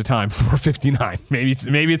 It's just a time, 4:59.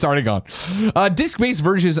 Maybe it's already gone. Disc-based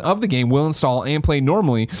versions of the game will install and play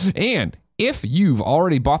normally, and if you've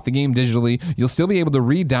already bought the game digitally, you'll still be able to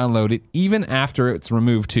re-download it even after it's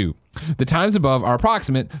removed too. The times above are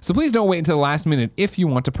approximate, so please don't wait until the last minute if you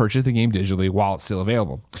want to purchase the game digitally while it's still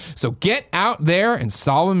available. So get out there and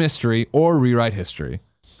solve a mystery or rewrite history.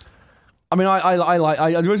 I mean,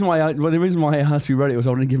 the reason why I asked you wrote it was I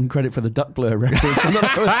wanted to give him credit for the Duck Blur records.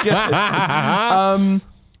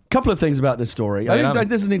 Couple of things about this story.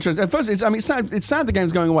 This is an interesting. First, it's sad the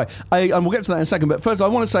game's going away. And we'll get to that in a second. But first, I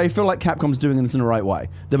want to say I feel like Capcom's doing this in the right way.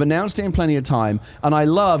 They've announced it in plenty of time, and I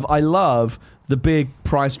love the big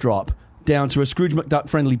price drop down to a Scrooge McDuck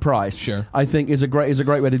friendly price. Sure, I think is a great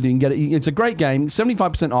way to do. You can get it. It's a great game.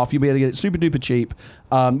 75% off. You'll be able to get it super duper cheap.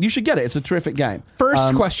 You should get it. It's a terrific game.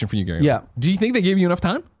 First question for you, Gary. Yeah. Do you think they gave you enough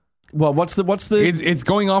time? Well, what's the? It's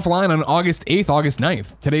going offline on August 8th, August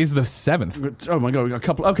 9th. Today's the 7th. Oh my god, a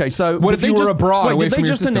couple. Okay, so what if you were abroad away from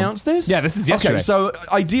your system? Did they just announce this? Yeah, this is yesterday. Okay, so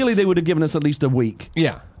ideally they would have given us at least a week.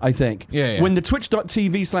 Yeah, I think. Yeah. When the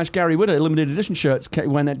Twitch.tv/Gary Whitta limited edition shirts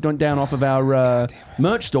went down off of our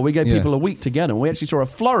merch store, we gave people a week to get them. We actually saw a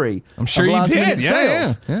flurry. I'm sure you did.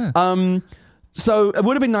 Sales. Yeah. So it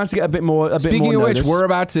would have been nice to get a bit more. Speaking of which, we're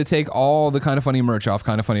about to take all the Kind of Funny merch off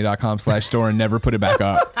kindoffunny.com/store and never put it back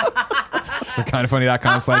up. So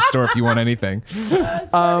kindoffunny.com/store if you want anything.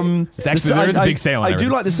 It's actually there is a big sale. I do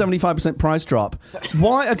like the 75% price drop.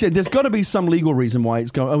 Why? Okay, there's got to be some legal reason why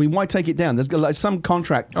it's going. I mean, why take it down? There's got some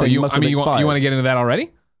contract. You want to get into that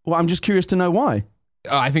already? Well, I'm just curious to know why.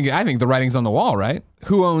 I think the writing's on the wall, right?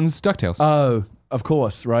 Who owns DuckTales? Oh. Of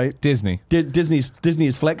course, right? Disney. Disney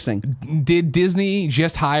is flexing. Did Disney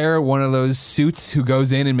just hire one of those suits who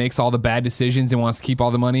goes in and makes all the bad decisions and wants to keep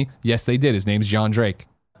all the money? Yes, they did. His name's John Drake.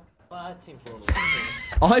 Well, that seems a little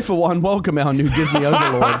I, for one, welcome our new Disney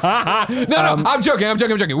overlords. No, I'm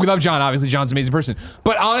joking. We love John. Obviously, John's an amazing person.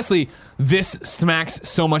 But honestly, this smacks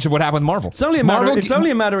so much of what happened with Marvel. It's only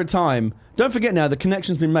a matter of time. Don't forget now, the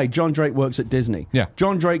connection's been made. John Drake works at Disney. Yeah.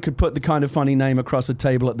 John Drake could put the Kind of Funny name across the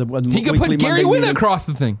table at the He could put Gary Whitta across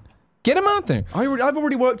the thing. Get him out there. I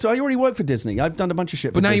already worked for Disney. I've done a bunch of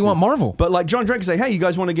shit. But now Disney. you want Marvel. But like John Drake could say, hey, you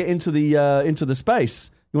guys want to get into the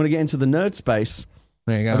space? You want to get into the nerd space?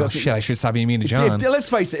 There you go. I should stop being mean to John. Let's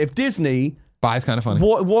face it. If Disney buys Kind of Funny,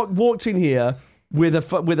 walked in here with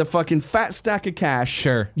a fucking fat stack of cash,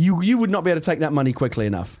 sure, you would not be able to take that money quickly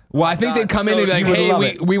enough. Well, I think they'd come in and be like,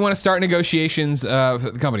 hey, we want to start negotiations for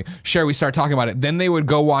the company. Sure, we start talking about it. Then they would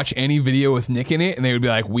go watch any video with Nick in it, and they would be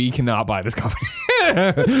like, we cannot buy this company.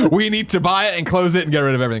 We need to buy it and close it and get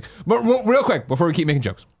rid of everything. But real quick, before we keep making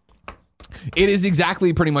jokes. It is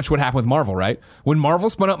exactly pretty much what happened with Marvel, right? When Marvel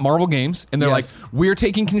spun up Marvel Games, and they're like, we're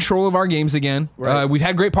taking control of our games again. Right. We've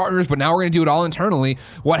had great partners, but now we're going to do it all internally.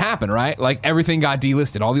 What happened, right? Like, everything got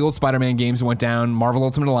delisted. All the old Spider-Man games went down. Marvel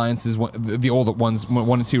Ultimate Alliances, the old ones,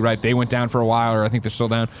 1 and 2, right? They went down for a while, or I think they're still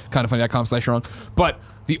down. KindofFunny.com/wrong. But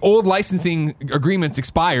the old licensing agreements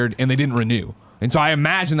expired, and they didn't renew. And so I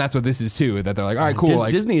imagine that's what this is too, that they're like, all right, cool.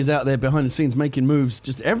 Disney is out there behind the scenes making moves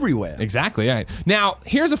just everywhere. Exactly, right. Now,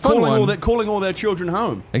 here's a fun one. Calling all their children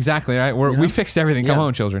home. Exactly, right. We fixed everything. Come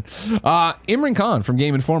home, children. Imran Khan from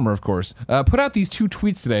Game Informer, of course, put out these 2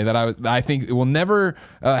 tweets today that I think will never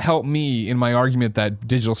help me in my argument that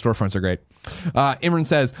digital storefronts are great. Imran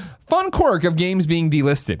says, fun quirk of games being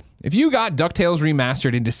delisted. If you got DuckTales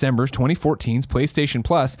Remastered in December 2014's PlayStation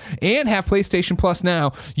Plus and have PlayStation Plus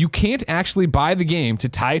now, you can't actually buy the game to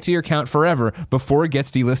tie it to your account forever before it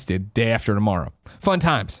gets delisted day after tomorrow. Fun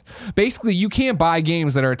times. Basically, you can't buy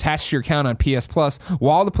games that are attached to your account on PS Plus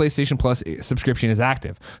while the PlayStation Plus subscription is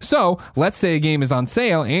active. So, let's say a game is on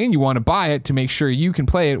sale and you want to buy it to make sure you can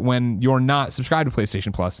play it when you're not subscribed to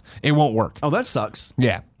PlayStation Plus. It won't work. Oh, that sucks.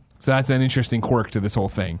 Yeah. So that's an interesting quirk to this whole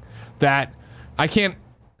thing. That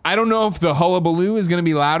I don't know if the hullabaloo is going to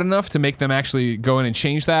be loud enough to make them actually go in and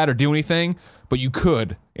change that or do anything, but you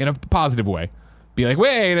could, in a positive way, be like,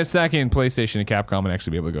 wait a second, PlayStation and Capcom, and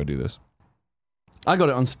actually be able to go do this. I got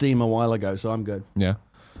it on Steam a while ago, so I'm good. Yeah.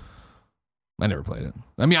 I never played it.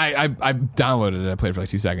 I mean, I downloaded it. I played it for like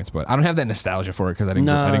 2 seconds, but I don't have that nostalgia for it because I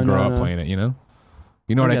didn't grow up playing it, you know?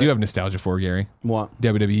 You know what I do have nostalgia for, Gary? What?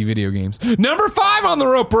 WWE video games. Number 5 on the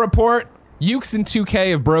Roper Report. Yuke's and 2K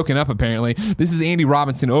have broken up, apparently. This is Andy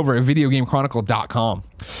Robinson over at VideoGameChronicle.com.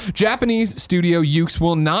 Japanese studio Yuke's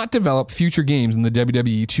will not develop future games in the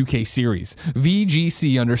WWE 2K series.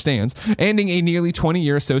 VGC understands, ending a nearly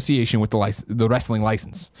 20-year association with the wrestling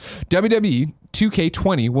license. WWE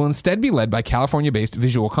 2K20 will instead be led by California-based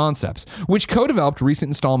Visual Concepts, which co-developed recent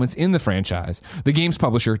installments in the franchise. The game's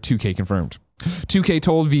publisher, 2K, confirmed. 2K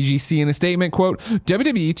told VGC in a statement, quote,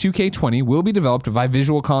 WWE 2K20 will be developed by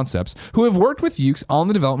Visual Concepts, who have worked with Yuke's on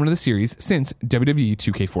the development of the series since WWE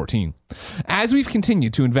 2K14. As we've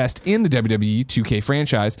continued to invest in the WWE 2K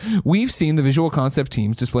franchise, we've seen the Visual Concept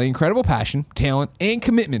teams display incredible passion, talent, and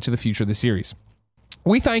commitment to the future of the series.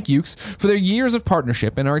 We thank Yuke's for their years of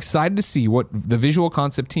partnership and are excited to see what the Visual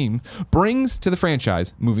Concept team brings to the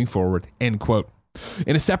franchise moving forward, end quote.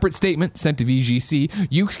 In a separate statement sent to VGC,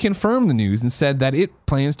 Yuke's confirmed the news and said that it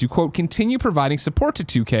plans to, quote, continue providing support to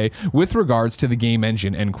 2K with regards to the game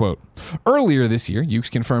engine, end quote. Earlier this year, Yuke's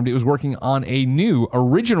confirmed it was working on a new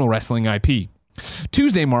original wrestling IP.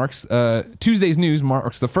 Tuesday's news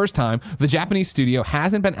marks the first time the Japanese studio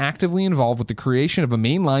hasn't been actively involved with the creation of a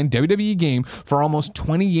mainline WWE game for almost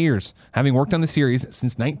 20 years, having worked on the series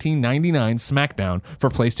since 1999 SmackDown for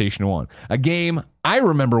PlayStation 1. A game I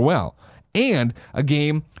remember well, and a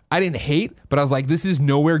game I didn't hate, but I was like, this is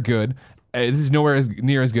nowhere good. This is nowhere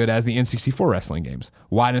near as good as the N64 wrestling games.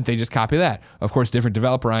 Why didn't they just copy that? Of course, different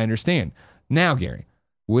developer, I understand. Now, Gary,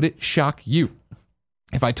 would it shock you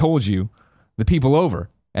if I told you the people over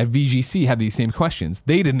at VGC had these same questions?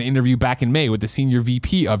 They did an interview back in May with the senior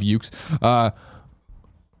VP of Yuke's,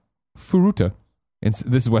 Furuta. And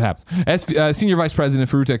this is what happens. As Senior Vice President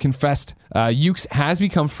Furuta confessed, Yuke's has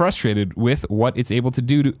become frustrated with what it's able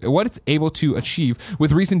to achieve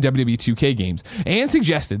with recent WWE 2K games, and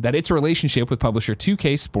suggested that its relationship with publisher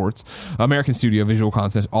 2K Sports, American studio Visual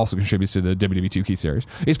Concepts, also contributes to the WWE 2K series,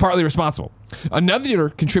 is partly responsible. Another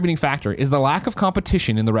contributing factor is the lack of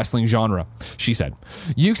competition in the wrestling genre, she said.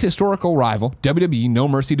 Yuke's historical rival, WWE No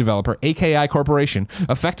Mercy developer AKI Corporation,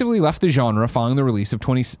 effectively left the genre following the release of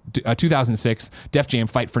 2006 Def Jam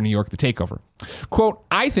Fight for New York, The Takeover. Quote,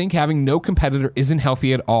 I think having no competitor isn't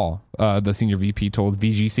healthy at all, the senior VP told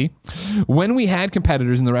VGC. When we had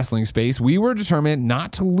competitors in the wrestling space, we were determined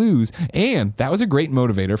not to lose, and that was a great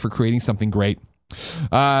motivator for creating something great.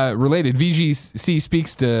 Related, VGC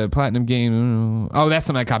speaks to Platinum Game. Oh, that's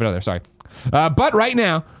something I copied out there. Sorry. But right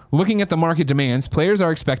now, looking at the market demands, players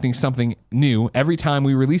are expecting something new every time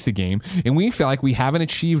we release a game, and we feel like we haven't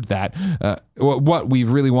achieved that, what we've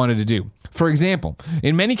really wanted to do. For example,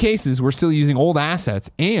 in many cases, we're still using old assets,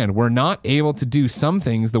 and we're not able to do some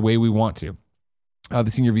things the way we want to. The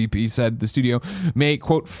senior VP said the studio may,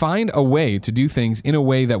 quote, find a way to do things in a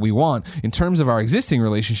way that we want in terms of our existing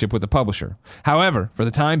relationship with the publisher. However, for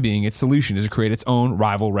the time being, its solution is to create its own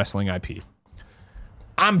rival wrestling IP.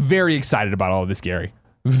 I'm very excited about all of this, Gary.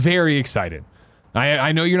 Very excited.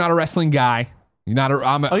 I know you're not a wrestling guy. You're not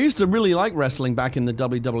I used to really like wrestling back in the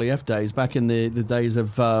WWF days, back in the days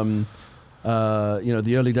of the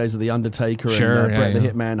early days of the Undertaker and Bret the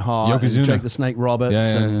Hitman Hart, and Jake the Snake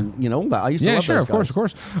Roberts, and all that. I used to love those guys. Of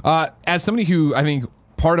course. As somebody who I think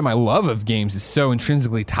part of my love of games is so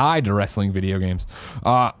intrinsically tied to wrestling video games,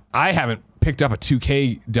 I haven't picked up a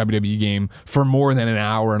 2K WWE game for more than an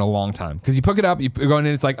hour in a long time. Because you pick it up, you go in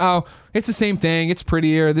and it's like, oh, it's the same thing. It's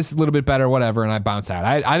prettier. This is a little bit better, whatever. And I bounce out.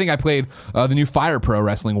 I think I played the new Fire Pro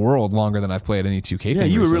Wrestling World longer than I've played any 2K thing. Yeah,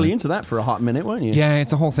 you were really into that for a hot minute, weren't you? Yeah,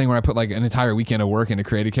 it's a whole thing where I put like an entire weekend of work into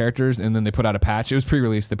created characters, and then they put out a patch. It was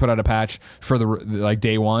pre-release. They put out a patch for the like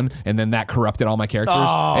day one, and then that corrupted all my characters.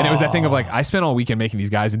 Oh. And it was that thing of like, I spent all weekend making these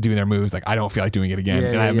guys and doing their moves. Like, I don't feel like doing it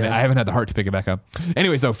again. I haven't had the heart to pick it back up.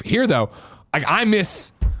 Anyways, though, here though, like, I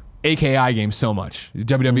miss AKI games so much.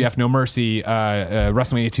 WWF No Mercy,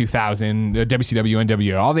 WrestleMania 2000, WCW,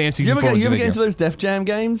 NWO, all the N64. You ever get into those Def Jam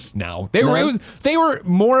games? No. They were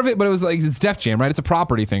more of it, but it was like, it's Def Jam, right? It's a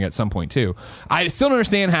property thing at some point too. I still don't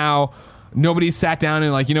understand how nobody's sat down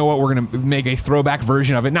and like, you know what, we're going to make a throwback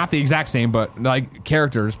version of it. Not the exact same, but like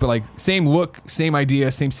characters, but like same look, same idea,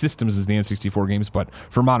 same systems as the N64 games, but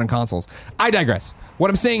for modern consoles. I digress. What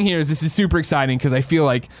I'm saying here is this is super exciting because I feel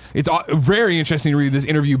like it's very interesting to read this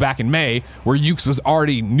interview back in May where Ukes was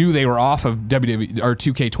already knew they were off of WWE or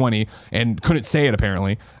 2K20 and couldn't say it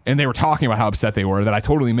apparently. And they were talking about how upset they were that I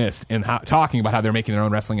totally missed and talking about how they're making their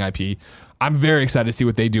own wrestling IP. I'm very excited to see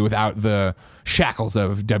what they do without the shackles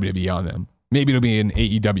of WWE on them. Maybe it'll be an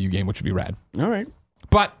AEW game, which would be rad. All right.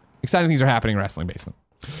 But exciting things are happening in wrestling, basically.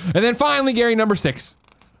 And then finally, Gary, number 6.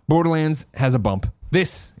 Borderlands has a bump.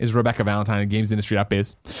 This is Rebecca Valentine at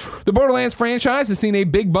GamesIndustry.biz. The Borderlands franchise has seen a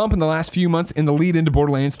big bump in the last few months in the lead into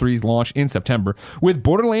Borderlands 3's launch in September, with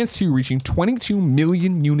Borderlands 2 reaching 22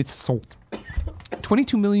 million units sold.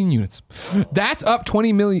 22 million units. That's up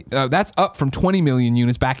 20 million. That's up from 20 million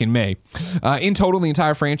units back in May. In total, the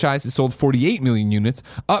entire franchise has sold 48 million units,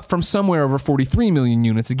 up from somewhere over 43 million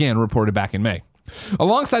units, again reported back in May.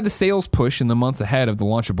 Alongside the sales push in the months ahead of the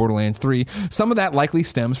launch of Borderlands 3, some of that likely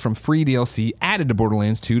stems from free DLC added to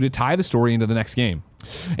Borderlands 2 to tie the story into the next game.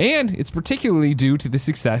 And it's particularly due to the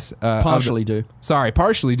success... partially due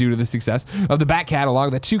to the success of the back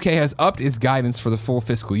catalog that 2K has upped its guidance for the full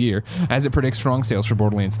fiscal year as it predicts strong sales for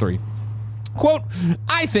Borderlands 3. Quote,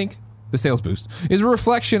 I think the sales boost is a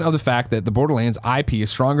reflection of the fact that the Borderlands IP is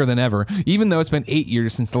stronger than ever, even though it's been 8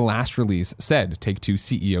 years since the last release, said Take-Two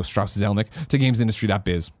CEO Strauss Zelnick to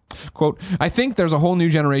GamesIndustry.biz. Quote, I think there's a whole new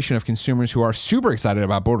generation of consumers who are super excited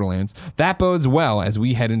about Borderlands. That bodes well as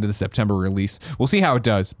we head into the September release. We'll see how it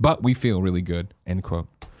does, but we feel really good, end quote.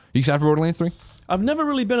 You excited for Borderlands 3? I've never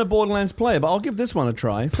really been a Borderlands player, but I'll give this one a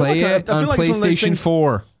try. Play it on PlayStation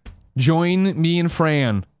 4. Join me and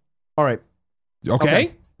Fran. All right.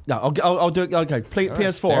 Okay? No, I'll do it. Okay,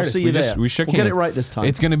 PS4. Right, I'll see you there. We shook hands. We'll get it right this time.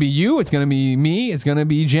 It's going to be you. It's going to be me. It's going to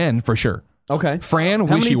be Jen for sure. Okay. Fran, how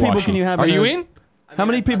many wishy-washy. people can you have? Are you in? How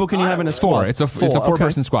many people can you have in a squad? 4. It's a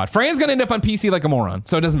 4-person squad. Fran's going to end up on PC like a moron,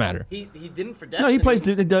 so it doesn't matter. He didn't for Destiny. No, he plays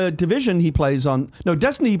Division. He plays on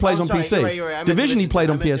Destiny. He plays on PC. You're right. Division he played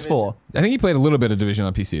on PS4. I think he played a little bit of Division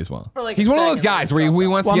on PC as well. Like he's one of those guys where he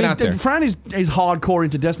wants to get out there. Fran is hardcore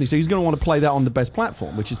into Destiny, so he's going to want to play that on the best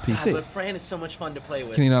platform, which is PC. But Fran is so much fun to play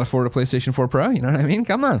with. Can he not afford a PlayStation 4 Pro? You know what I mean?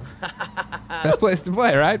 Come on. Best place to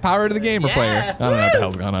play, right? Power to the gamer player. I don't know what the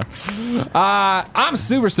hell's going on. I'm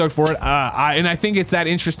super stoked for it. And I think it's that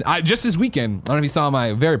interesting. Just this weekend, I don't know if you saw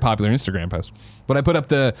my very popular Instagram post, but I put up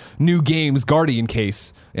the new games Guardian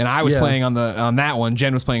case, and I was playing on that one.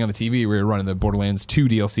 Jen was playing on the TV. We were running the Borderlands 2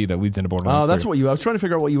 DLC that leads into Borderlands 3. That's what I was trying to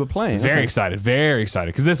figure out what you were playing. Very excited,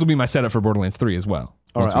 because this will be my setup for Borderlands 3 as well.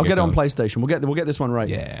 All right, I'll get it on PlayStation. We'll get this one right.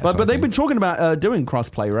 Yeah, but they've been talking about doing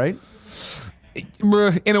crossplay, right?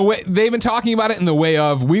 In a way, they've been talking about it in the way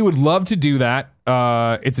of, we would love to do that.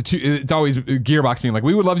 It's always Gearbox being like,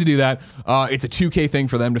 we would love to do that. It's a 2K thing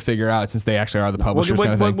for them to figure out since they actually are the publishers.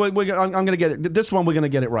 I'm going to get it. This one we're going to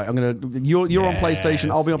get it right. You're on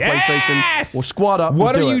PlayStation. I'll be on PlayStation. We'll squad up.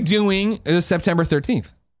 What are you doing September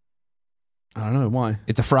 13th? I don't know why.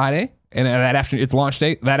 It's a Friday, and that afternoon, it's launch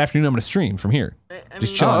date. That afternoon, I'm going to stream from here.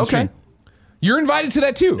 Just chill on the stream. You're invited to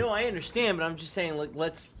that too. No, I understand, but I'm just saying, like,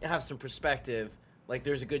 let's have some perspective. Like,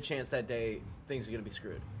 there's a good chance that day things are going to be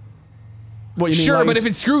screwed. What, you mean, sure, like, but if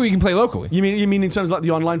it's screwy, you can play locally. You mean in terms of like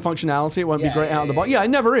the online functionality, it won't be great out of the box? Yeah, it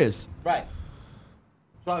never is. Right.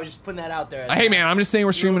 So I was just putting that out there. Hey man, I'm just saying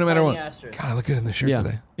we're streaming no matter what. God, I look good in this shirt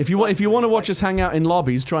today. If you want to watch us hang out in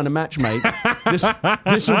lobbies trying to matchmake,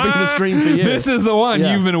 this will be the stream for you. This is the one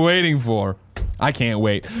you've been waiting for. I can't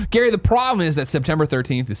wait. Gary, the problem is that September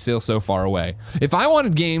 13th is still so far away. If I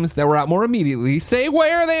wanted games that were out more immediately, say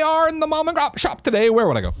where they are in the mom and pop shop today, where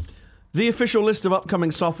would I go? The official list of upcoming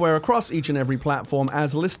software across each and every platform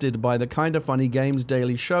as listed by the Kinda Funny Games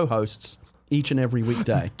Daily show hosts each and every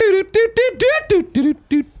weekday.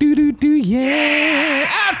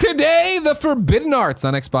 Yeah. Out today, The Forbidden Arts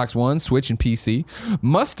on Xbox One, Switch, and PC.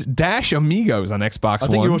 Mustache Amigos on Xbox One.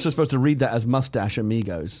 I think you're also supposed to read that as Mustache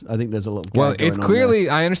Amigos. I think there's a little. Well, it's clearly,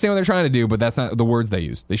 I understand what they're trying to do, but that's not the words they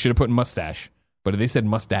use. They should have put mustache, but they said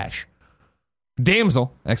mustache.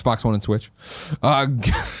 Damsel, Xbox One and Switch.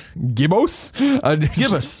 Gibbos?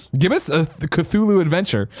 Gibbous, a Cthulhu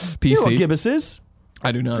Adventure, PC. You know what Gibbous is?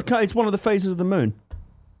 I do not. It's one of the phases of the moon.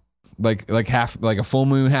 Like a full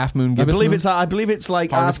moon, half moon. Gibbous moon? I believe it's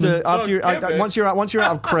like once you're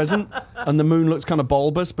out of crescent and the moon looks kind of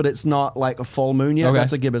bulbous, but it's not like a full moon yet. Okay.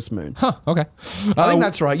 That's a gibbous moon. Huh. Okay. I think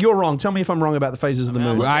that's right. You're wrong. Tell me if I'm wrong about the phases of the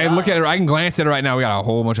moon. I look at it. I can glance at it right now. We got a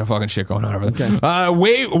whole bunch of fucking shit going on over there.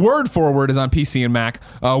 Okay. Word Forward is on PC and Mac.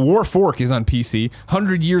 War Fork is on PC.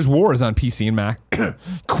 100 Years War is on PC and Mac.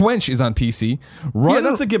 Quench is on PC.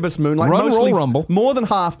 That's a gibbous moon. Like Run, mostly Roll, Rumble. More than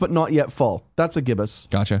half, but not yet full. That's a gibbous.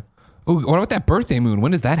 Gotcha. Ooh, what about that birthday moon?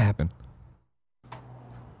 When does that happen?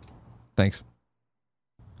 Thanks.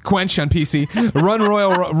 Quench on PC. Run,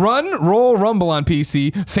 Roll, Rumble on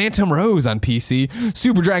PC. Phantom Rose on PC.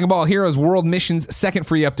 Super Dragon Ball Heroes World Missions second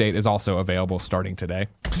free update is also available starting today.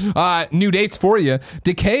 New dates for you.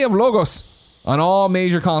 Decay of Logos on all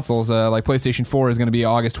major consoles, like PlayStation 4 is going to be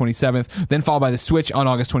August 27th, then followed by the Switch on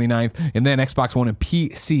August 29th, and then Xbox One and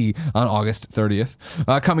PC on August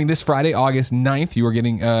 30th. Coming this Friday, August 9th, you are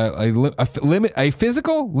getting a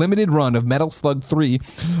physical limited run of Metal Slug 3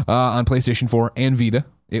 on PlayStation 4 and Vita.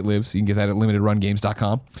 It lives. You can get that at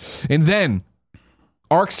limitedrungames.com. And then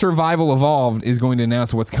Ark Survival Evolved is going to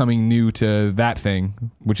announce what's coming new to that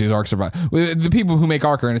thing, which is Ark Survival. The people who make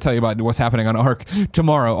Ark are going to tell you about what's happening on Ark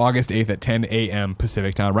tomorrow, August 8th at 10 a.m.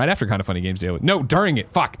 Pacific time, right after Kinda Funny Games Daily. No, during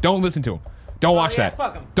it. Fuck. Don't listen to them. Don't watch that.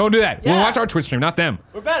 Fuck 'em. Don't do that. Yeah. We'll watch our Twitch stream, not them.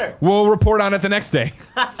 We're better. We'll report on it the next day.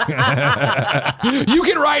 You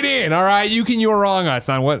can write in, all right? You were wrong us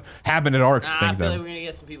on what happened at Ark's thing. I feel like we're going to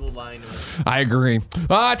get some people buying it. I agree.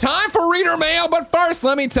 Time for reader mail, but first,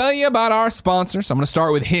 let me tell you about our sponsors. I'm going to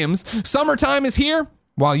start with Hims. Summertime is here.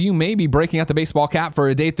 While you may be breaking out the baseball cap for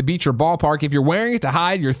a day at the beach or ballpark, if you're wearing it to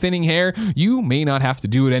hide your thinning hair, you may not have to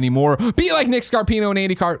do it anymore. Be like Nick Scarpino and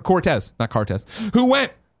Andy Cortez, who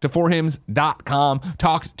went to forhims.com,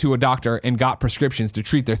 talked to a doctor, and got prescriptions to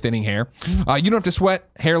treat their thinning hair. You don't have to sweat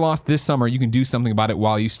hair loss this summer. You can do something about it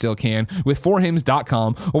while you still can with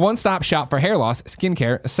forhims.com, a one-stop shop for hair loss,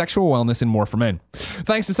 skincare, sexual wellness, and more for men.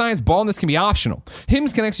 Thanks to science, baldness can be optional.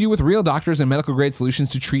 Hims connects you with real doctors and medical-grade solutions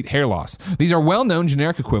to treat hair loss. These are well-known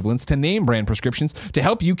generic equivalents to name-brand prescriptions to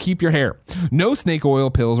help you keep your hair. No snake oil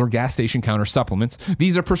pills or gas station counter supplements.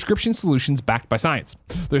 These are prescription solutions backed by science.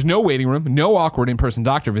 There's no waiting room, no awkward in-person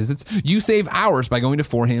doctor visits. You save hours by going to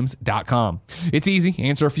forhims.com. It's easy.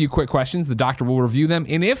 Answer a few quick questions. The doctor will review them,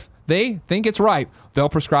 and if they think it's right, they'll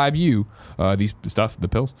prescribe you the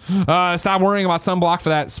pills. Stop worrying about sunblock for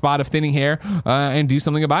that spot of thinning hair and do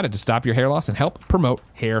something about it to stop your hair loss and help promote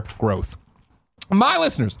hair growth. My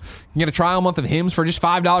listeners can get a trial month of Hims for just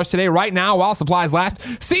 $5 today, right now, while supplies last.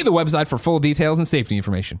 See the website for full details and safety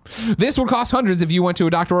information. This would cost hundreds if you went to a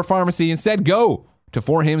doctor or pharmacy. Instead, go to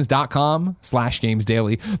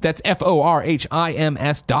forhims.com/gamesdaily. That's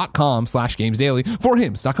FORHIMS.com/gamesdaily.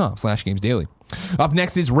 Forhims.com/gamesdaily. Up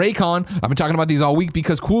next is Raycon. I've been talking about these all week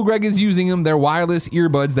because Cool Greg is using them. They're wireless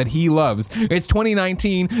earbuds that he loves. It's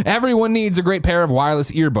 2019. Everyone needs a great pair of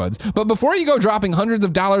wireless earbuds. But before you go dropping hundreds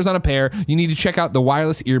of dollars on a pair, you need to check out the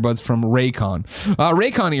wireless earbuds from Raycon.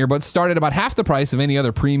 Raycon earbuds start at about half the price of any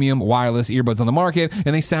other premium wireless earbuds on the market,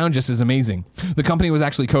 and they sound just as amazing. The company was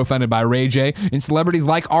actually co-founded by Ray J, and celebrities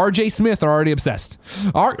like RJ Smith are already obsessed.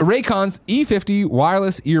 Raycon's E50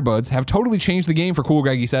 wireless earbuds have totally changed the game for Cool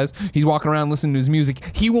Greg, he says. He's walking around listening to his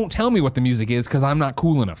music. He won't tell me what the music is because I'm not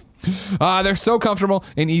cool enough. They're so comfortable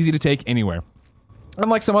and easy to take anywhere.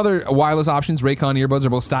 Unlike some other wireless options, Raycon earbuds are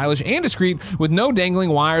both stylish and discreet with no dangling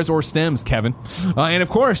wires or stems, Kevin. And of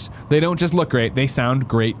course, they don't just look great, they sound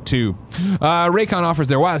great too. Raycon offers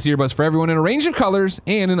their wireless earbuds for everyone in a range of colors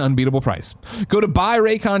and an unbeatable price. Go to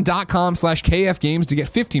buyraycon.com/KFgames to get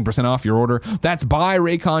 15% off your order. That's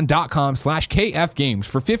buyraycon.com/KFgames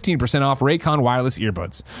for 15% off Raycon wireless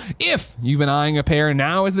earbuds. If you've been eyeing a pair,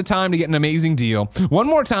 now is the time to get an amazing deal. One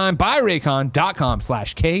more time,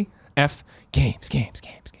 buyraycon.com/KFgames. Games.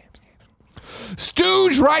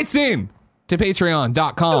 Stooge writes in to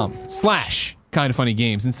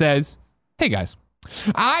patreon.com/kindoffunnygames and says, hey guys,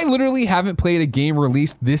 I literally haven't played a game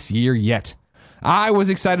released this year yet. I was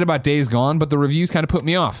excited about Days Gone, but the reviews kind of put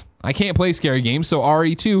me off. I can't play scary games, so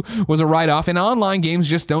RE2 was a write-off, and online games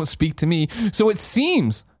just don't speak to me, so it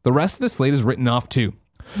seems the rest of the slate is written off too.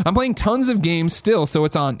 I'm playing tons of games still, so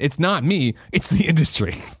it's not me, it's the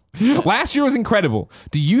industry. Last year was incredible.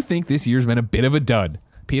 Do you think this year's been a bit of a dud?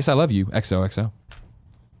 P.S. I love you, XOXO.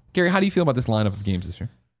 Gary, how do you feel about this lineup of games this year?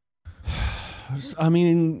 I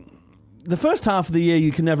mean, the first half of the year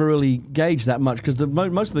you can never really gauge that much because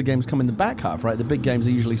most of the games come in the back half, right? The big games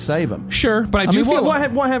they usually save them. Sure, but I do feel my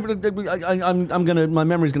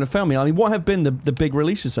memory's going to fail me. I mean, what have been the big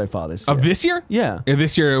releases so far this year? Of this year? Yeah.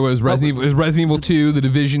 This year it was Resident Evil 2, The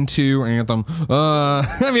Division 2, Anthem.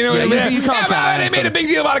 They made a big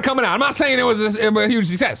deal about it coming out. I'm not saying it was a huge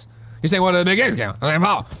success. You're saying what are the big games count?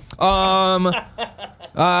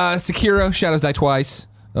 Sekiro, Shadows Die Twice.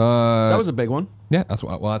 That was a big one. Yeah, that's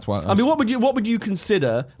what. Well, that's what. I mean, what would you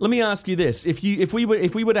consider? Let me ask you this: if we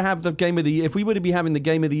were to have the game of the year, if we were to be having the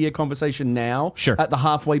game of the year conversation now, sure. at the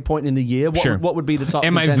halfway point in the year, what would be the top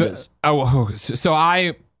contenders?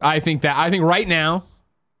 I think right now,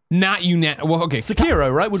 not well, okay,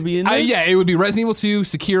 Sekiro, right, would be in there. Yeah, it would be Resident Evil 2,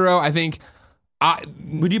 Sekiro. I think.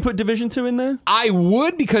 Would you put Division 2 in there? I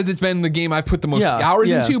would because it's been the game I've put the most hours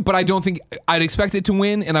into, but I don't think I'd expect it to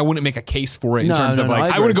win, and I wouldn't make a case for it in terms of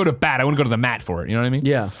I wouldn't go to bat. I wouldn't go to the mat for it. You know what I mean?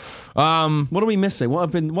 Yeah. What are we missing?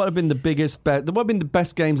 What have been the biggest? What have been the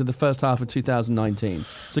best games of the first half of 2019?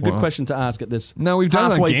 It's a good question to ask at this. No, we've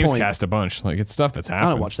done it on Gamescast a bunch. Like it's stuff that's happened.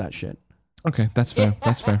 I don't watch that shit. Okay, that's fair.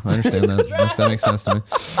 That's fair. I understand that. That makes sense to me.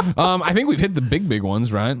 I think we've hit the big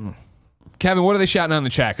ones, right? Kevin, what are they shouting out in the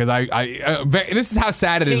chat? Because this is how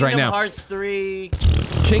sad it is right now.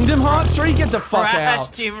 Kingdom Hearts 3? Get the fuck Crash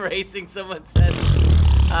out. Team Racing, someone said.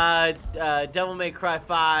 Devil May Cry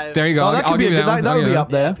 5. There you go. That would be up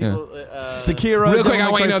there. Sekiro, real quick,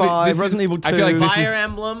 Devil May Cry 5, Resident Evil 2. I feel like Fire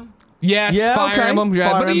Emblem. Yes, Fire Emblem. Fire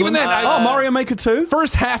Emblem. Even then, Mario Maker 2.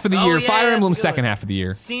 First half of the year. Fire Emblem second half of the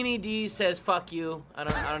year. Cine D says fuck you. I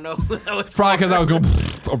don't know who that was. Probably because I was going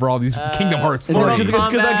over all these Kingdom Hearts.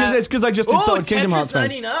 It's because I just insulted Kingdom Hearts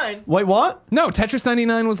fans. Tetris 99. Wait, what? No, Tetris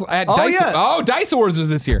 99 was at Dice. Yeah. Oh, Dice Wars was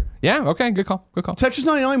this year. Yeah. Okay. Good call. Tetris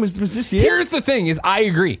 99 was this year. Here's the thing: I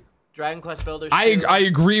agree. Dragon Quest Builders. I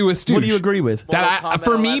agree with Stooge. What do you agree with?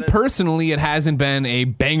 For me personally, it hasn't been a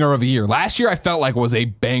banger of a year. Last year, I felt like was a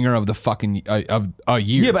banger of the fucking of a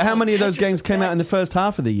year. Yeah, but how many of those games came out in the first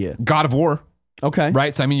half of the year? God of War. Okay.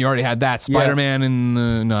 Right. So I mean, you already had that. Spider-Man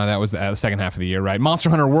and that was the second half of the year, right? Monster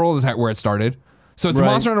Hunter World is where it started. So it's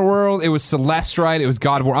Monster Hunter World. It was Celeste, right? It was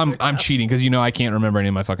God of War. I'm cheating because I can't remember any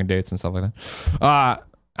of my fucking dates and stuff like that.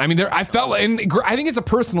 I mean, I felt, and I think it's a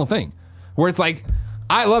personal thing where it's like.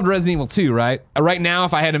 I loved Resident Evil 2, right? Right now,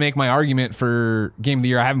 if I had to make my argument for Game of the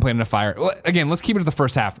Year, I haven't played enough Fire. Again, let's keep it to the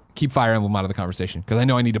first half. Keep Fire Emblem out of the conversation because I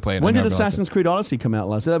know I need to play it. When did Assassin's Creed Odyssey come out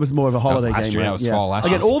last year? That was more of a holiday game. Year. That was fall last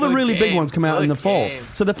year. Again, all the really big ones come out in the fall.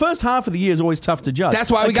 So the first half of the year is always tough to judge.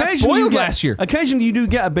 That's why we got spoiled last year. Occasionally, you do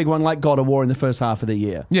get a big one like God of War in the first half of the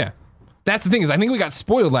year. Yeah. That's the thing is I think we got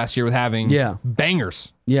spoiled last year with having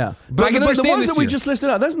bangers. Yeah. But I can understand the ones this that we year. just listed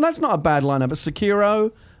out, that's not a bad lineup. But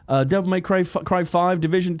Sekiro... Devil May Cry 5,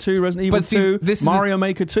 Division 2, Resident Evil 2, Mario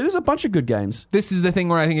Maker 2. There's a bunch of good games. This is the thing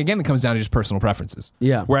where I think, again, it comes down to just personal preferences.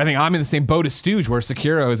 Yeah. Where I think I'm in the same boat as Stooge, where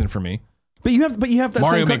Sekiro isn't for me. But you have that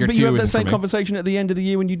Mario same conversation at the end of the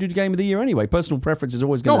year when you do the Game of the Year anyway. Personal preference is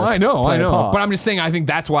always going to I know. But I'm just saying, I think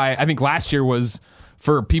that's why, I think last year was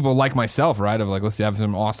for people like myself, right? Of like, let's have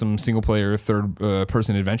some awesome single player, third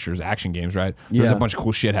person adventures, action games, right? There's Yeah. a bunch of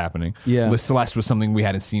cool shit happening. Yeah. Celeste was something we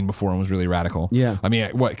hadn't seen before and was really radical. Yeah. I mean,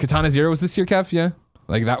 what, Katana Zero was this year, Kev? Yeah.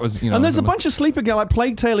 Like that was, And there's a bunch of sleeper games like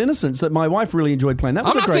Plague Tale Innocence that my wife really enjoyed playing. That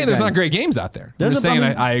was I'm not a great saying there's game. not great games out there. I'm There's just a- saying I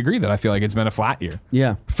mean- I agree that I feel like it's been a flat year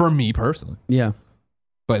Yeah, for me personally. yeah.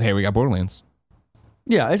 But hey, we got Borderlands.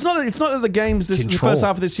 Yeah, it's not that the games the Control. first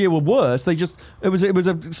half of this year were worse. It was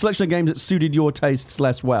a selection of games that suited your tastes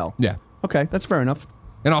less well. Yeah. Okay, that's fair enough.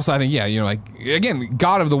 And also, I think, yeah, like again,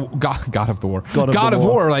 God of War, God of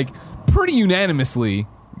War. like pretty unanimously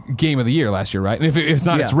game of the year last year, right? And if it's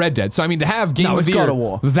not, it's Yeah. Red Dead. So I mean, to have game No, of it's the God year of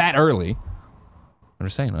War. that early, I'm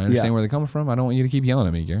just saying, I understand Yeah. where they're coming from. I don't want you to keep yelling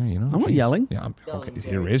at me, Gary. You know, I'm not Jeez. yelling. Yeah, Yelling, okay. Gary.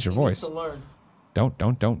 Here, raise your He needs voice. to learn. Don't.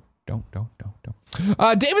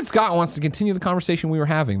 David Scott wants to continue the conversation we were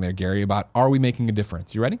having there, Gary, about are we making a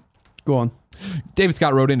difference? You ready? Go on. David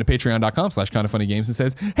Scott wrote into patreon.com/kindoffunnygames and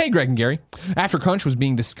says, "Hey, Greg and Gary, after Crunch was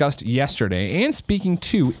being discussed yesterday and speaking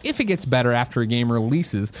to if it gets better after a game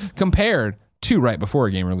releases compared to right before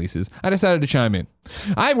a game releases, I decided to chime in.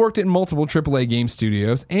 I've worked at multiple AAA game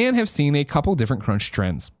studios and have seen a couple different crunch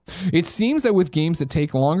trends. It seems that with games that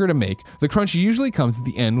take longer to make, the crunch usually comes at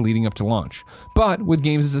the end leading up to launch. But with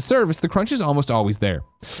games as a service, the crunch is almost always there.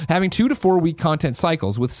 Having 2 to 4 week content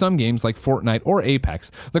cycles with some games like Fortnite or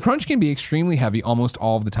Apex, the crunch can be extremely heavy almost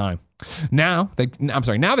all of the time. Now that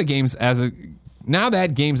games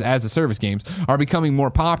as a service games are becoming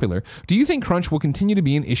more popular, do you think crunch will continue to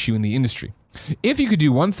be an issue in the industry? If you could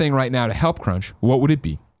do one thing right now to help crunch, what would it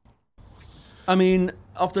be?" I mean,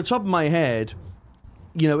 off the top of my head,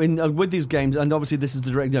 with these games, and obviously this is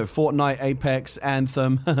the direct, Fortnite, Apex,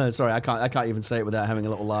 Anthem. Sorry, I can't even say it without having a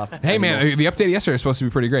little laugh. Hey man, the update yesterday is supposed to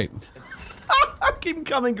be pretty great. Keep them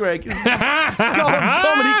coming, Greg.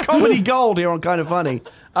 comedy gold here on Kind of Funny.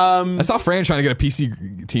 I saw Fran trying to get a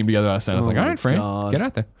PC team together last night. I was like, all right, Fran, God. get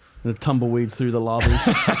out there. The tumbleweeds through the lobby.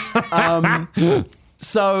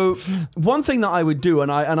 So one thing that I would do,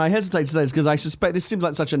 and I hesitate to say this because I suspect this seems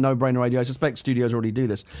like such a no-brainer idea. I suspect studios already do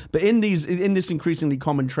this, but in this increasingly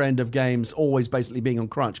common trend of games always basically being on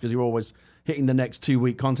crunch because you're always hitting the next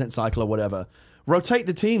 2-week content cycle or whatever, rotate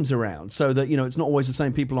the teams around so that it's not always the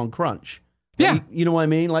same people on crunch. Yeah. You know what I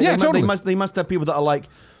mean? Like Yeah, totally. they must have people that are like,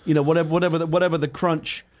 whatever the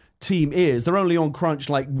crunch team is, they're only on crunch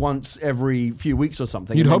like once every few weeks or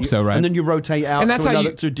something. You'd And then hope so, right? And then you rotate out And that's how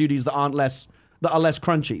to duties that are less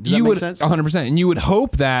crunchy. Does that You make would sense? 100%, and you would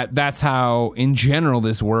hope that that's how, in general,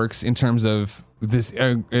 this works in terms of this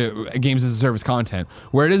games as a service content,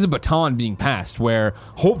 where it is a baton being passed. Where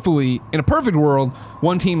hopefully, in a perfect world,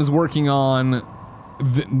 one team is working on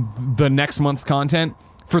the next month's content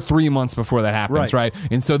for 3 months before that happens, right?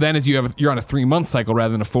 And so then, as you're on a 3-month cycle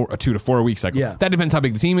rather than a 2 to 4 week cycle. Yeah. That depends how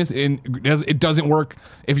big the team is. And it doesn't work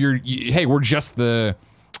if we're just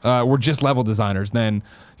level designers. Then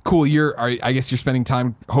cool. I guess you're spending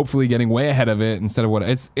time hopefully getting way ahead of it instead of what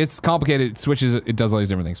it's complicated. It switches. It does all these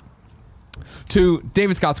different things. To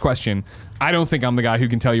David Scott's question, I don't think I'm the guy who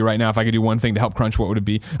can tell you right now if I could do one thing to help crunch, what would it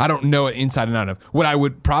be? I don't know it inside and out of. What I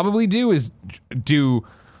would probably do is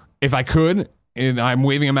if I could, and I'm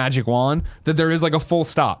waving a magic wand, that there is like a full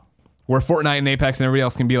stop where Fortnite and Apex and everybody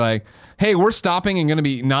else can be like, hey, we're stopping and going to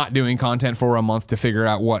be not doing content for a month to figure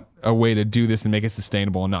out what a way to do this and make it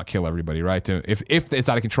sustainable and not kill everybody, right? If it's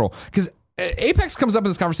out of control. Because Apex comes up in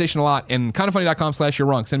this conversation a lot, and kindoffunny.com/you're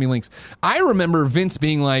wrong. Send me links. I remember Vince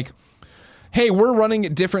being like, hey, we're running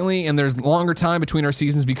it differently and there's longer time between our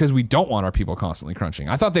seasons because we don't want our people constantly crunching.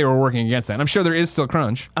 I thought they were working against that. And I'm sure there is still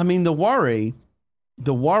crunch. I mean, the worry,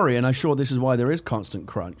 and I'm sure this is why there is constant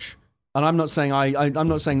crunch. And I'm not saying I'm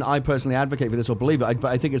not saying that I personally advocate for this or believe it,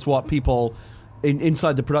 but I think it's what people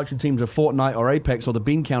inside the production teams of Fortnite or Apex or the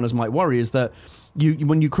bean counters might worry is that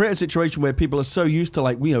when you create a situation where people are so used to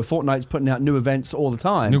Fortnite's putting out new events all the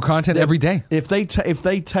time, New content every day. If they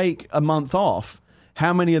take a month off,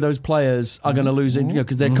 how many of those players are going to lose it?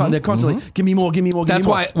 Because they're constantly give me more. That's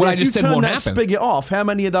why what I just said won't happen. If you turn that spigot off, how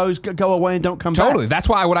many of those go away and don't come Totally. back? That's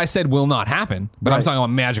why what I said will not happen. But I'm Right. talking about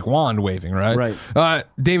magic wand waving, right? Right.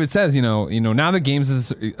 David says, now that games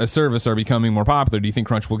as a service are becoming more popular, do you think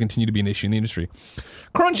crunch will continue to be an issue in the industry?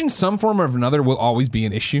 Crunch in some form or another will always be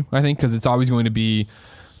an issue, I think, because it's always going to be.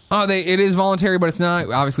 It is voluntary, but it's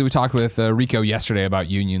not. Obviously, we talked with Rico yesterday about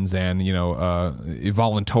unions and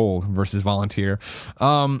voluntold versus volunteer.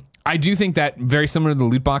 I do think that very similar to the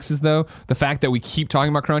loot boxes, though, the fact that we keep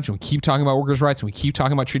talking about crunch and we keep talking about workers' rights and we keep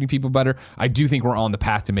talking about treating people better, I do think we're on the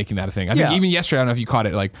path to making that a thing. I think Yeah. even yesterday, I don't know if you caught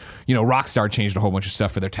it, Rockstar changed a whole bunch of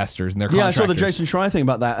stuff for their testers and their Yeah, I contractors. saw the Jason Schreier thing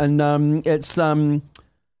about that, and it's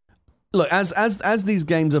look, as these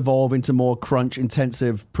games evolve into more crunch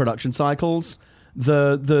intensive production cycles,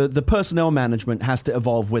 the personnel management has to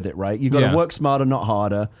evolve with it, right? You've got Yeah. to work smarter, not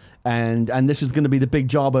harder. And this is going to be the big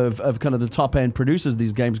job of kind of the top end producers of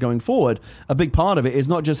these games going forward. A big part of it is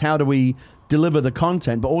not just how do we deliver the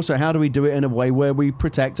content, but also how do we do it in a way where we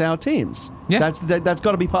protect our teams. Yeah. That's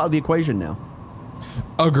got to be part of the equation now.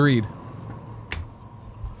 Agreed.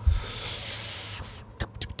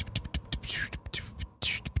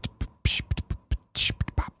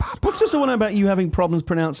 What's this one about you having problems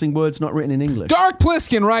pronouncing words not written in English? Dark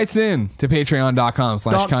Pliskin writes in to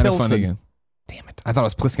patreon.com/kind of Pilsen. funny again. Damn it. I thought it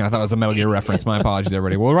was Pliskin. I thought it was a Metal Gear reference. My apologies,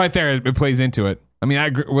 everybody. Well, right there, it plays into it. I mean,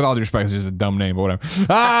 with all due respect, it's just a dumb name, but whatever.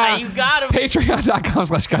 You got him.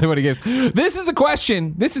 Patreon.com/kind of funny games. This is the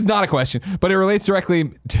question. This is not a question, but it relates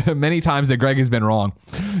directly to many times that Greg has been wrong.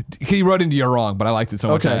 He wrote into you're wrong, but I liked it so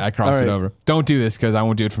much Okay. I crossed All it right. over. Don't do this because I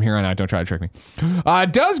won't do it from here on out. Don't try to trick me.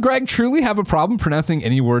 Does Greg truly have a problem pronouncing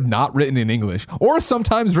any word not written in English, or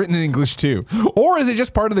sometimes written in English too? Or is it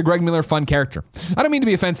just part of the Greg Miller fun character? I don't mean to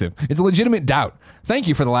be offensive. It's a legitimate doubt. Thank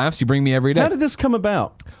you for the laughs you bring me every day. How did this come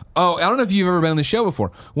about? Oh, I don't know if you've ever been on the show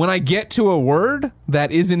before. When I get to a word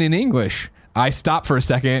that isn't in English, I stop for a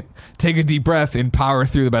second, take a deep breath, and power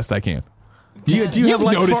through the best I can. Do you You've have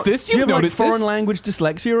like noticed this. Do you You've have like noticed foreign this. language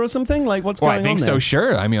dyslexia or something? Like what's Well, going on I think there? so.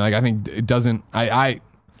 Sure. I mean, like, I think it doesn't.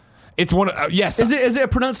 It's one. Yes. Is it a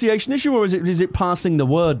pronunciation issue or is it passing the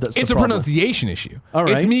word that's It's the a problem? pronunciation issue. All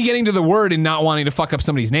right. It's me getting to the word and not wanting to fuck up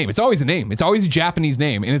somebody's name. It's always a name. It's always a Japanese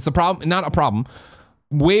name, and it's the problem. Not a problem.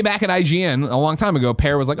 Way back at IGN a long time ago,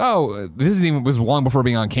 Pear was like, "Oh, was long before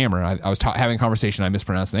being on camera. I was having a conversation. I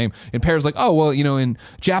mispronounced the name, and Pear's like, "Oh, well, in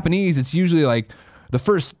Japanese, it's usually like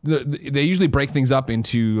they usually break things up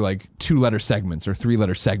into like 2-letter segments or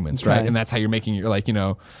 3-letter segments, right? Okay. And that's how you're making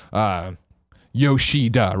your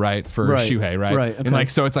Yoshida, right, for Right. Shuhei, right? Right, okay. And like,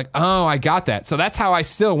 so it's like, oh, I got that. So that's how I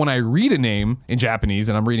still, when I read a name in Japanese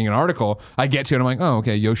and I'm reading an article, I get to it. I'm like, oh,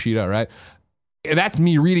 okay, Yoshida, right? That's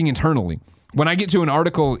me reading internally. When I get to an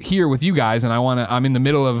article here with you guys and I'm in the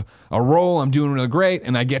middle of a role, I'm doing really great,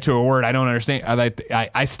 and I get to a word I don't understand,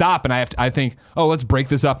 I stop and I think, oh, let's break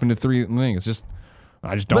this up into 3 things. It's just,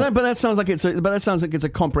 I just don't. But that sounds like it's a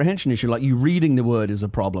comprehension issue. Like you reading the word is a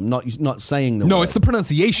problem, not saying the word. No, it's the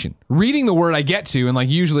pronunciation. Reading the word I get to, and like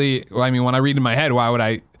usually, I mean, when I read in my head, why would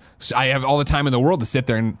I have all the time in the world to sit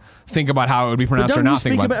there and think about how it would be But pronounced or don't you not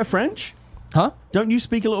speak think a about bit of French? Huh? Don't you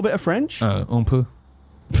speak a little bit of French? Un peu.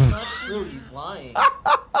 Not true. He's lying.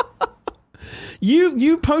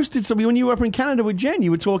 You posted something when you were up in Canada with Jen. You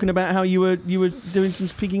were talking about how you were doing some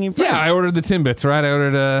speaking in French. Yeah, I ordered the Timbits, right? I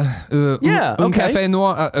ordered un okay. café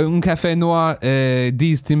noir, 10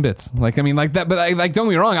 Timbits. Like, I mean, like that. But don't get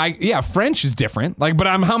me wrong. French is different. Like, but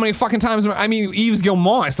how many fucking times? I mean, Yves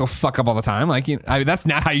Guillemot, I still fuck up all the time. Like, that's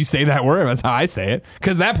not how you say that word. That's how I say it.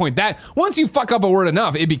 Because at that point, once you fuck up a word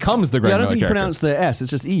enough, it becomes the Greg I don't Miller think you character. pronounce the S. It's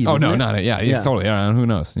just Eve. Oh isn't no, it? not it. Yeah, totally. Who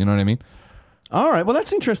knows? You know what I mean? All right. Well,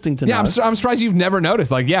 that's interesting to know. Yeah, I'm surprised you've never noticed.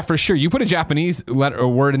 Like, yeah, for sure. You put a Japanese letter or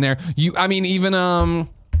word in there. I mean, even I'm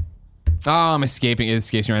escaping. It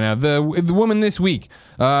escapes me right now. The woman this week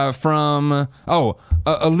from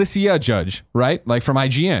Alicia Judge, right? Like from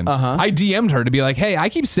IGN. I DM'd her to be like, hey, I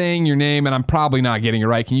keep saying your name and I'm probably not getting it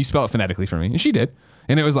right. Can you spell it phonetically for me? And she did.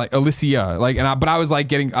 And it was like Alicia. Like, but I was like,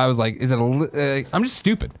 is it I'm just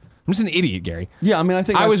stupid. I'm just an idiot, Gary. Yeah, I mean, I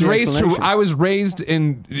think I that's was raised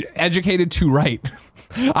and educated to write.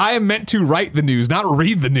 I am meant to write the news, not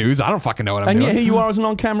read the news. I don't fucking know what I'm And doing. yet here you are as an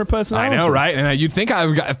on-camera personality. I know, right? And you'd think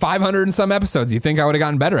I've got 500 and some episodes. You'd think I would have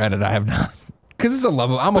gotten better at it. I have not. Because it's a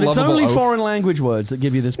level. I'm But a it's lovable only oaf. foreign language words that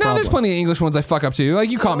give you this No, problem. there's plenty of English ones I fuck up too.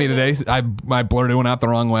 Like you caught me today. I blurted one out the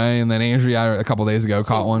wrong way, and then Andrea a couple days ago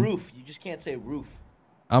caught one. Roof. You just can't say roof.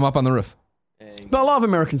 I'm up on the roof. But a lot of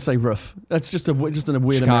Americans say roof. That's just a weird Chicago,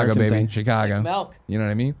 American baby. thing. Chicago. Like milk. You know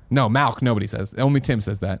what I mean? No, Malk. Nobody says. Only Tim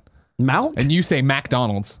says that. Malk? And you say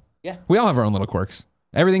McDonald's. Yeah. We all have our own little quirks.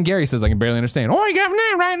 Everything Gary says I can barely understand. Oh, you got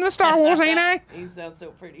that right in the Star Wars, ain't I? He sounds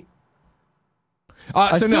so pretty.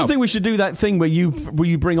 I still think we should do that thing where you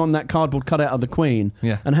bring on that cardboard cutout of the Queen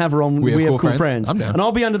and have her on We Have Cool Friends. I'm down. And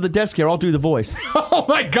I'll be under the desk here. I'll do the voice. Oh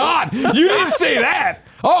my God! You didn't say that.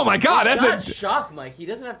 Oh my God! That's Not a. shock, Mike. He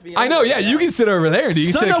doesn't have to be. I know. Yeah, you can sit over there. You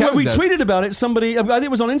can sit at when Kevin's we desk. tweeted about it, somebody, I think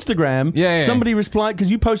it was on Instagram. Yeah. Somebody replied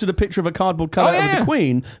because you posted a picture of a cardboard cutout of the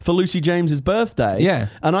Queen for Lucy James's birthday. Yeah.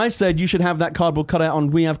 And I said you should have that cardboard cutout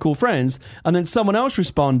on We Have Cool Friends. And then someone else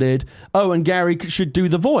responded, "Oh, and Gary should do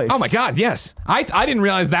the voice." Oh my God! Yes, I didn't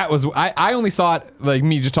realize that was. I only saw it like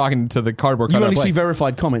me just talking to the cardboard. You cutout only play. see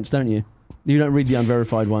verified comments, don't you? You don't read the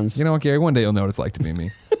unverified ones. You know what, Gary? One day you'll know what it's like to be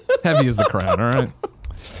me. Heavy is the crown. All right.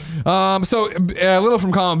 So a little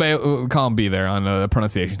from column B there on the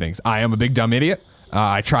pronunciation things. I am a big dumb idiot.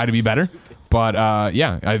 I try to be better. But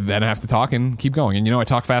then I have to talk and keep going. And I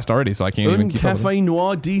talk fast already, so I can't even keep up. Cafe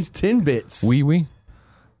Noir D's Tinbits. Oui.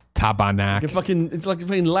 Tabarnak. It's like a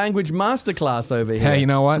fucking language masterclass over here. Hey, you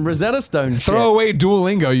know what? Some Rosetta Stone shit. Throw away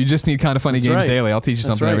Duolingo. You just need Kind of Funny That's Games right. Daily. I'll teach you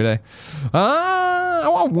That's something right. every day. I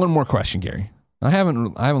want one more question, Gary. I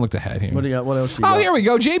haven't looked ahead here. What do you got? What else you got? Oh, here we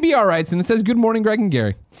go. JBR writes, and it says, "Good morning, Greg and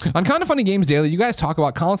Gary. On Kind of Funny Games Daily, you guys talk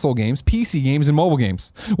about console games, PC games, and mobile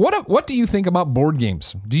games. What do you think about board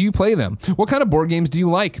games? Do you play them? What kind of board games do you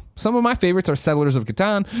like? Some of my favorites are Settlers of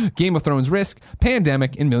Catan, Game of Thrones Risk,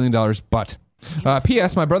 Pandemic, and $1 Million Butt.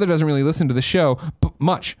 P.S. My brother doesn't really listen to the show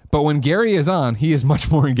much, but when Gary is on, he is much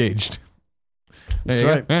more engaged." There you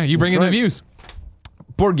right. go. Yeah, you bring That's in the right. views.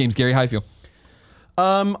 Board games, Gary. How you feel?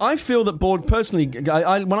 I feel that personally,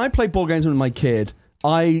 when I play board games with my kid,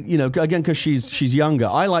 again, because she's younger,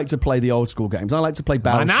 I like to play the old school games. I like to play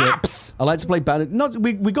Battleship. Monops! I like to play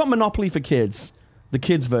we got Monopoly for kids, the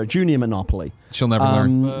kids version, Junior Monopoly. She'll never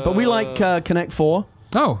learn. But we like Connect 4.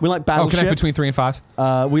 Oh, we like Battleship. Connect between 3 and 5.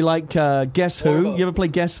 We like Guess Who. You ever play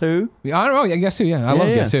Guess Who? I don't know. Yeah, Guess Who? Yeah, I love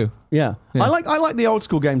Guess Who. Yeah. Yeah. I like the old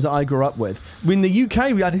school games that I grew up with. In the UK,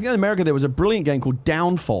 I think in America there was a brilliant game called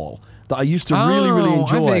Downfall that I used to really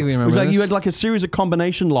enjoy. I vaguely remember it was like this. you had like a series of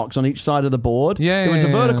combination locks on each side of the board. Yeah, it was a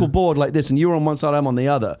yeah, vertical yeah. board like this, and you were on one side, I'm on the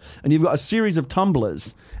other, and you've got a series of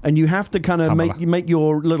tumblers, and you have to kind of make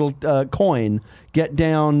your little coin get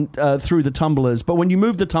down through the tumblers. But when you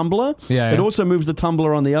move the tumbler, it also moves the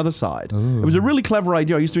tumbler on the other side. Ooh. It was a really clever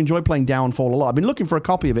idea. I used to enjoy playing Downfall a lot. I've been looking for a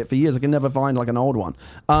copy of it for years. I can never find like an old one.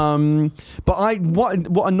 But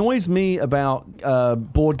what annoys me about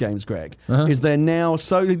board games, Greg, is they're now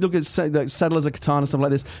so look at Settlers of Catan and stuff like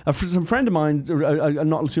this. Some friend of mine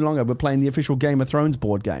not too long ago were playing the official Game of Thrones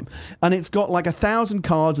board game, and it's got like 1,000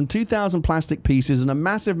 cards and 2,000 plastic pieces and a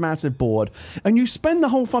massive board, and you spend the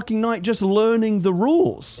whole fucking night just learning the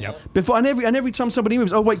rules. Yep. Before and every time somebody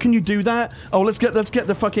moves, oh wait, can you do that? Oh, let's get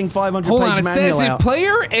the fucking 500 Hold page on, it manual says out. if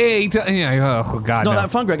player A. Oh God, It's not no. that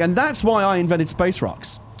fun, Greg, and that's why I invented Space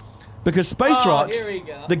Rocks. Because Space Rocks, here we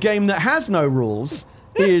go. the game that has no rules,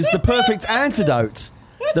 is the perfect antidote.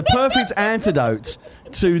 The perfect antidote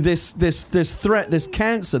to this threat, this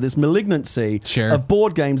cancer, this malignancy of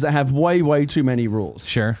board games that have way too many rules.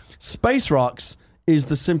 Sure. Space Rocks is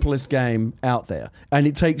the simplest game out there, and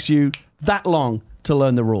it takes you that long to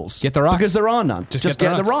learn the rules. Get the rocks. Because there are none. Just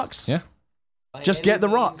get the rocks. Yeah. Just get the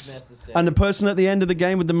rocks. And the person at the end of the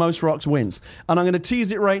game with the most rocks wins. And I'm going to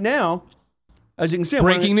tease it right now. As you can see,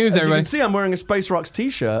 Breaking news, everybody. You can see, I'm wearing a Space Rocks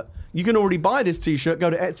t-shirt. You can already buy this t-shirt.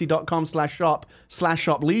 Go to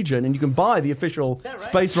etsy.com/shop/shop Legion, and you can buy the official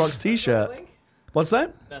Space Rocks t-shirt. What's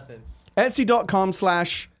that? Nothing.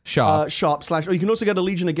 Etsy.com/shop/ or you can also go to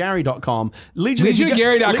legionofgary.com.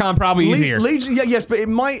 Legionofgary.com probably easier. Yes, but it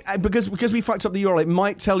might, because we fucked up the URL, it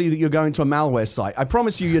might tell you that you're going to a malware site. I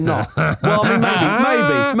promise you're not. Well,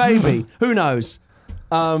 I mean, maybe. Who knows?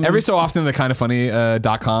 Every so often, the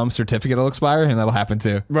kindoffunny.com certificate will expire, and that'll happen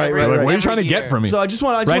too. Right. What are you Every trying to year. get from me? So I just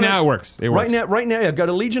want now it works. It works. Right now, yeah, go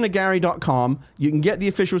to legionofgary.com. You can get the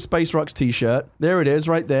official Space Rocks t-shirt. There it is,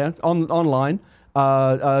 right there, online.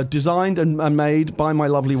 Designed and made by my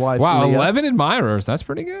lovely wife. Wow, Leah. 11 admirers. That's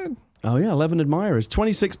pretty good. Oh yeah, 11 admirers.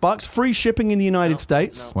 $26, free shipping in the United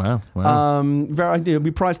States. Wow. We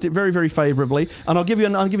priced it very favorably, and I'll give you a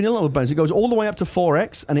little bonus. It goes all the way up to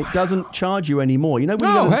 4X, and it doesn't charge you anymore. You know, when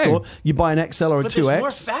you go to the store, you buy an XL or a But 2X. there's more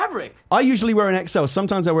fabric. I usually wear an XL.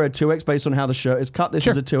 Sometimes I wear a 2X based on how the shirt is cut. This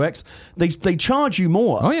is a 2X. They charge you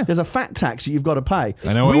more. Oh, yeah. There's a fat tax that you've got to pay.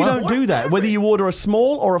 I know. We More don't do that. fabric. Whether you order a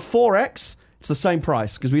small or a 4X, it's the same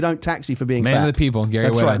price because we don't tax you for being Man fat. of the people, Gary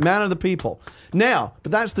That's Whitta. right, man of the people. Now,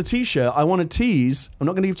 but that's the t-shirt. I want to tease. I'm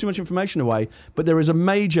not going to give too much information away, but there is a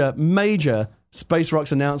major Space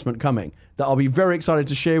Rocks announcement coming that I'll be very excited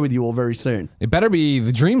to share with you all very soon. It better be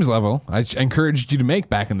the dreams level I encouraged you to make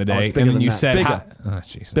back in the day. it's bigger and then than you that. said, Bigger.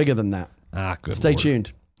 Jesus. Bigger than that. Good Stay Lord.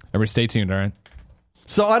 tuned. Everybody stay tuned, all right?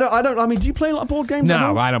 So I mean, do you play a lot of board games? at No,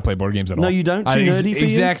 home? I don't play board games at all. No, you don't? Too nerdy for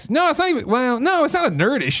you? No, it's not even. Well, no, it's not a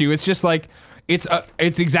nerd issue. It's just like it's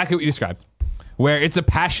exactly what you described, where it's a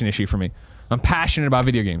passion issue for me. I'm passionate about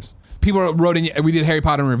video games. People wrote in. We did Harry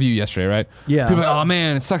Potter review yesterday, right? Yeah. People are like, oh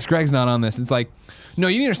man, it sucks Greg's not on this. It's like, no,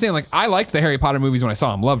 you need to understand. Like, I liked the Harry Potter movies when I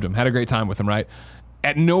saw them, loved them, had a great time with them, right?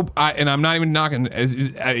 And I'm not even knocking.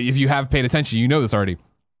 If you have paid attention, you know this already.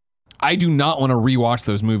 I do not want to rewatch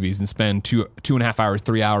those movies and spend 2.5 hours,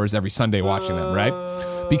 3 hours every Sunday watching them,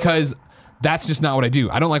 right? Because That's just not what I do.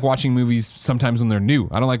 I don't like watching movies sometimes when they're new.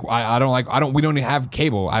 We don't have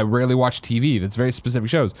cable. I rarely watch TV. That's very specific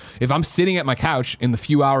shows. If I'm sitting at my couch in the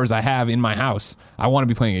few hours I have in my house, I want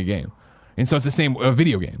to be playing a game. And so it's the same, a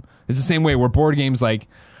video game. It's the same way where board games like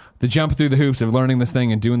the jump through the hoops of learning this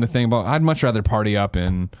thing and doing the thing, but I'd much rather party up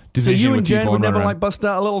and division So you with and Jen people would and run never around. like bust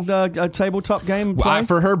out a little tabletop game? And play?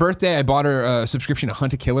 For her birthday, I bought her a subscription to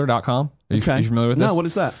huntakiller.com. Are you familiar with this? No, what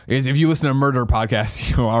is that? If you listen to murder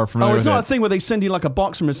podcasts, you are familiar Oh, with it's it. not a thing where they send you like a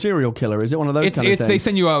box from a serial killer. Is it one of those kind of things? They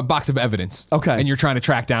send you a box of evidence. Okay. And you're trying to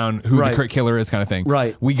track down who Right. the killer is, kind of thing.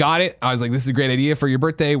 Right. We got it. I was like, this is a great idea for your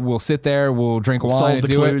birthday. We'll sit there. We'll drink wine Solve and the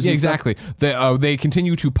do it. clues Yeah, and stuff? exactly. They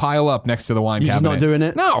continue to pile up next to the wine You're just cabinet. not doing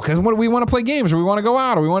it? No, because we want to play games, or we want to go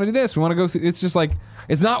out, or we want to do this. We want to go through. It's just like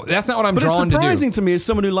that's not what I'm But it's drawn surprising to to me as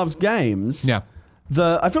someone who loves games. do. Yeah.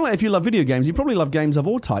 I feel like if you love video games, you probably love games of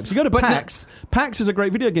all types. You go to But PAX. PAX is a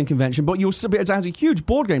great video game convention, but it has a huge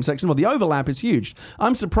board game section. Well, the overlap is huge.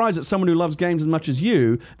 I'm surprised that someone who loves games as much as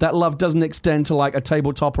you, that love doesn't extend to like a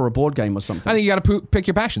tabletop or a board game or something. I think you got to pick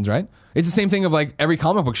your passions, right? It's the same thing of like every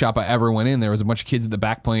comic book shop I ever went in, there was a bunch of kids at the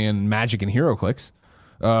back playing Magic and HeroClix.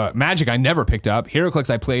 Magic I never picked up. HeroClix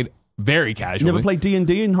I played very casually. You never played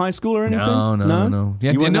D&D in high school or anything? No.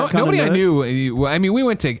 Yeah, You weren't that kind of nobody I nerd? knew. Well, I mean, we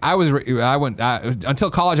went to. I went until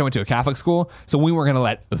college. I went to a Catholic school, so we weren't going to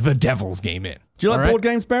let the Devil's game in. Do you like All right? board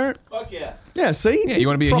games, Barrett? Fuck yeah. Yeah, see? Yeah, you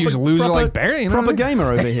wanna be a huge loser like Barry, you know Proper what I mean?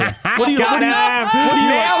 gamer over here. What do you Got him!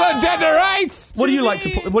 Nail the dead to rights. What do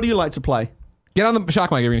you like to play? Get on the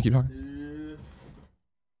shock mic. You're gonna keep talking.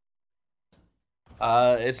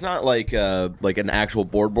 It's not like an actual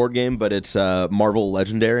board game, but it's Marvel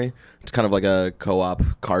Legendary. It's kind of like a co-op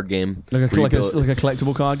card game. Like a where you build-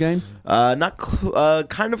 collectible card game? not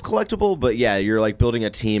kind of collectible, but yeah, you're like building a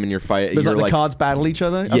team and you're fighting. Does You're like the cards battle each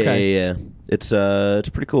other? Yeah, Okay. yeah. It's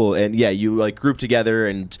pretty cool, and yeah, you like group together,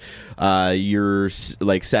 and you're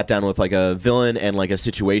like sat down with like a villain and like a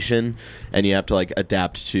situation, and you have to like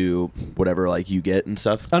adapt to whatever like you get and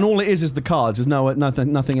stuff. And all it is the cards. There's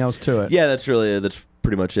nothing else to it. Yeah, that's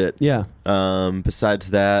pretty much it. Yeah.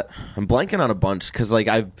 Besides that, I'm blanking on a bunch because like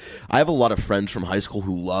I have a lot of friends from high school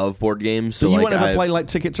who love board games. So you like won't ever play like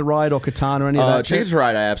Ticket to Ride or Catan or any of that Ticket shit? to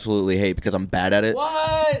Ride I absolutely hate because I'm bad at it.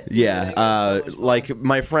 What? Yeah, like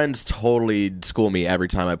my friends totally school me every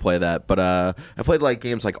time I play that. But I played like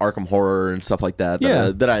games like Arkham Horror and stuff like that.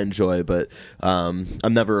 Yeah. That I enjoy. But I'm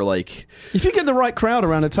never like If you get the right crowd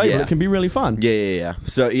around a table, Yeah. it can be really fun. yeah.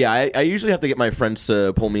 So yeah, I usually have to get my friends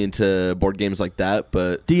to pull me into board games like that.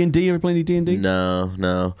 But D&D, ever play any D&D?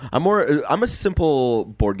 no, I'm a simple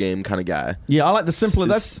board game kind of guy. Yeah, I like the simpler.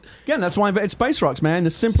 That's why I invented Space Rocks, man. The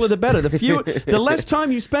simpler, the better. The less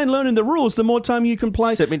time you spend learning the rules, the more time you can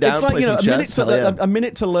play. Sit me down, It's like play some chess. Hell yeah. a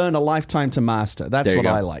minute to learn, a lifetime to master. That's There you what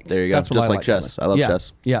go. I like. There you go. That's what Just I like like to chess. learn. I love Yeah.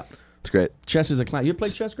 chess. Yeah, It's great. chess is a class. You play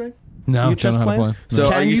chess, Greg? No, you a chess don't know how player? to play. So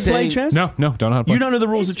Can are you you play saying- chess? No, don't know how to play. You don't know the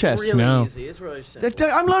rules It's of chess. really No. easy. It's really simple.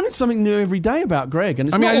 I'm learning something new every day about Greg, and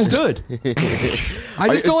it's I mean, not I all just- good. I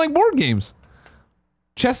just don't like board games.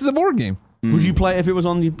 Chess is a board game. Would you play if it was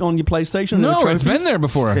on your PlayStation? and there No, were it's trophies? been there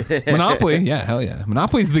before. Monopoly, yeah, hell yeah.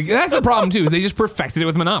 Monopoly's that's the problem too. Is they just perfected it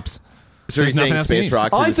with Monops. So you're There's nothing saying else you Space need.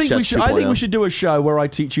 Rocks I is think we chess should. I think 2.0? we should do a show where I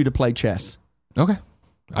teach you to play chess. Okay,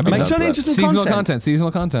 I'd be Like, down turn for it that. into some Seasonal content. content.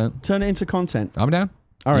 Seasonal content. Turn it into content. I'm down.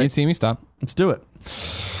 All right. You ain't see me stop. Let's do it.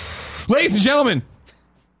 Ladies and gentlemen,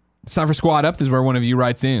 it's time for Squad Up. This is where one of you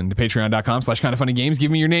writes in to patreon.com/kindoffunnygames.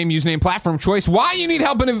 Give me your name, username, platform choice, why you need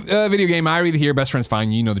help in a video game. I read it here. Best friends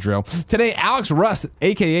fine. You know the drill. Today, Alex Russ,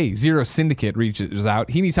 a.k.a. Zero Syndicate, reaches out.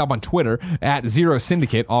 He needs help on Twitter at Zero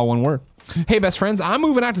Syndicate, all one word. Hey, best friends, I'm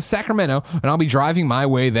moving out to Sacramento, and I'll be driving my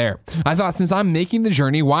way there. I thought since I'm making the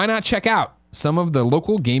journey, why not check out some of the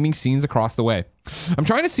local gaming scenes across the way. I'm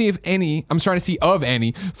trying to see of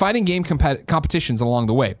any fighting game competitions along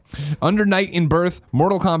the way. Under Night in Birth,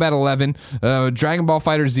 Mortal Kombat 11, Dragon Ball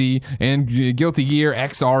Fighter Z, and Guilty Gear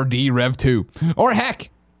XRD Rev 2. Or heck,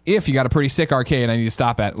 if you got a pretty sick arcade I need to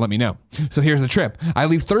stop at, let me know. So here's the trip. I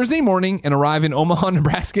leave Thursday morning and arrive in Omaha,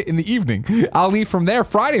 Nebraska in the evening. I'll leave from there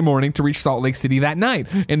Friday morning to reach Salt Lake City that night,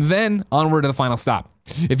 and then onward to the final stop.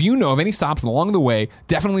 If you know of any stops along the way,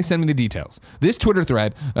 definitely send me the details. This Twitter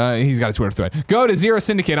thread, he's got a Twitter thread. Go to Zero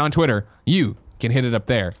Syndicate on Twitter. You can hit it up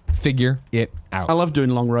there. Figure it out. I love doing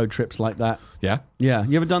long road trips like that. Yeah? Yeah,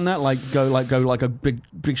 you ever done that? Go like a big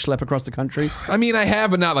schlep across the country. I mean, I have,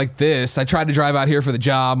 but not like this. I tried to drive out here for the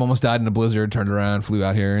job, almost died in a blizzard, turned around, flew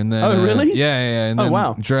out here, and then... Oh, really? Yeah. And Oh, then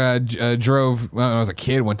wow. drove, when I was a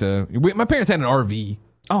kid, my parents had an RV.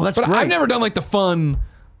 Oh, that's But great. I've never done like the fun,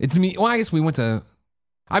 it's me, well, I guess we went to...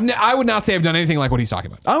 I would not say I've done anything like what he's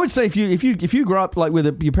talking about. I would say if you grew up like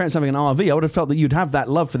with your parents having an RV, I would have felt that you'd have that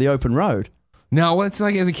love for the open road. No, well, it's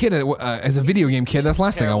like as a kid, as a video game kid, that's the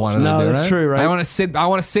last thing I wanted to do. No, that's right? true, right? I want to sit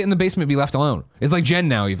in the basement and be left alone. It's like Jen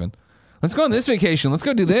now even. Let's go on this vacation. Let's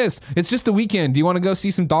go do this. It's just the weekend. Do you want to go see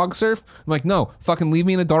some dog surf? I'm like, no, fucking leave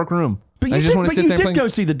me in a dark room. But I just want to sit there did playing. go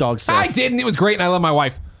see the dog surf. I did, and it was great, and I love my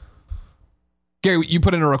wife. Gary, you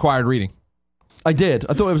put in a required reading. I did.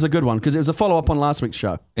 I thought it was a good one because it was a follow-up on last week's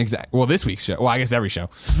show. Exactly. Well, this week's show. Well, I guess every show.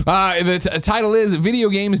 The title is Video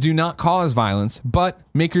Games Do Not Cause Violence, but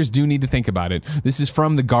Makers Do Need to Think About It. This is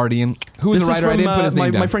from The Guardian. Who is the writer? I didn't put his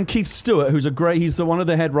name down. My friend Keith Stewart, who's he's one of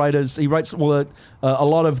the head writers. He writes a lot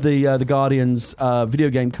of the Guardian's video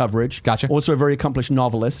game coverage. Gotcha. Also a very accomplished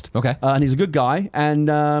novelist. Okay. And he's a good guy.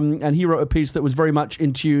 And he wrote a piece that was very much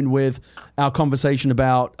in tune with our conversation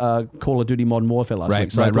about Call of Duty Modern Warfare last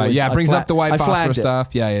week. So Right. Yeah, it brings up the white phosphorus it.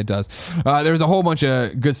 stuff. Yeah, it does. There's a whole bunch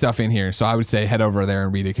of good stuff in here, so I would say head over there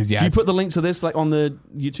and read it because Do you put the link to this like on the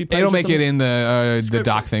YouTube page? it'll make it in the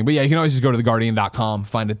doc thing. But yeah, you can always just go to theguardian.com,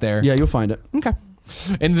 find it there. Yeah, you'll find it. Okay.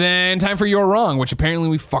 And then time for You're Wrong, which apparently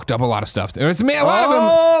we fucked up a lot of stuff. There's a lot of them.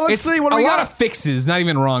 Let's see. What do a we lot got? of fixes, not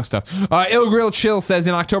even wrong stuff. Ill Grill Chill says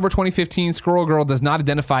in October 2015, Squirrel Girl does not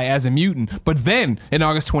identify as a mutant, but then in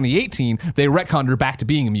August 2018, they retconned her back to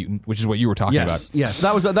being a mutant, which is what you were talking about. Yes.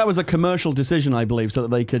 That was a commercial decision, I believe, so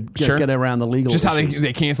that they could get around the legal Just issues. how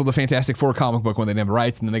they canceled the Fantastic Four comic book when they didn't have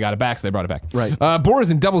rights, and then they got it back, so they brought it back. Right. Boris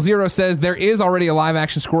in 00 says there is already a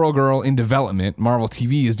live-action Squirrel Girl in development. Marvel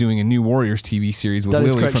TV is doing a new Warriors TV series with That is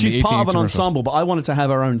Lily correct. from She's the part of an commercials. ensemble, but I wanted to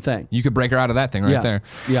have her own thing. You could break her out of that thing right there.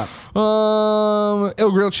 Yeah.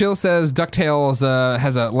 Il Grill Chill says DuckTales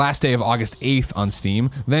has a last day of August 8th on Steam.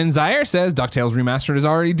 Then Zaire says DuckTales Remastered is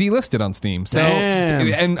already delisted on Steam. So,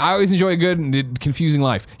 Damn. and I always enjoy a good and confusing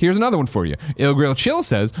life. Here's another one for you. Il Grill Chill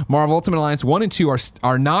says Marvel Ultimate Alliance 1 and 2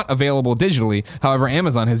 are not available digitally. However,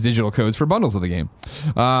 Amazon has digital codes for bundles of the game.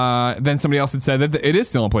 Then somebody else had said that it is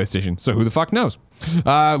still on PlayStation. So who the fuck knows?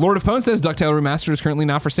 Lord of Pwn says DuckTales Remastered is currently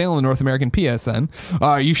not for sale in the North American PSN.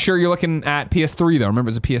 Are you sure you're looking at PS3 though? Remember,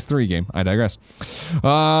 it's a PS3 game. I digress.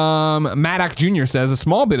 Maddock Jr. says a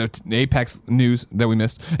small bit of Apex news that we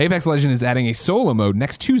missed. Apex Legends is adding a solo mode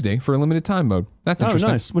next Tuesday for a limited time mode. That's interesting.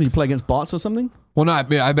 Oh, nice. What do you play against bots or something? Well, no, I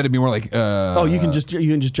bet it'd be more like you can just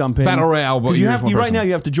jump in. Battle Royale, but 'Cause you're just one right person. now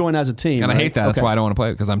you have to join as a team, And right? I hate that. That's Okay. why I don't want to play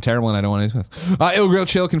it, because I'm terrible and I don't want to do this. Il Grill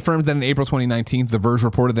Chill confirms that in April 2019, The Verge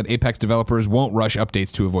reported that Apex developers won't rush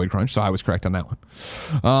updates to avoid crunch, so I was correct on that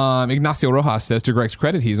one. Ignacio Rojas says, to Greg's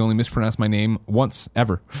credit, he's only mispronounced my name once,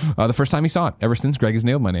 ever. The first time he saw it. Ever since, Greg has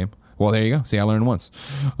nailed my name. Well, there you go. See, I learned once.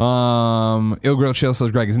 Il Grill Chill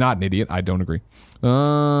says Greg is not an idiot. I don't agree.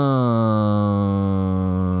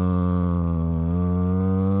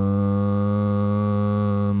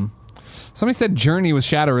 Somebody said Journey was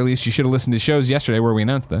shadow released. You should have listened to shows yesterday where we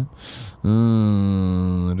announced that.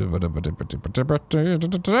 Tweeted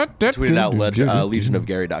out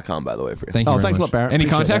legionofgary.com, by the way, for you. Thank you Oh, very thanks a much. lot, Barrett. Any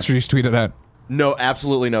Appreciate context, that. or you just tweet it out? No,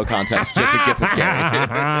 absolutely no context. Just a gift of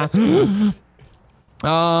Gary.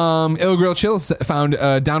 Il Grill Chills found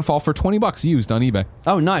Downfall for $20 used on eBay.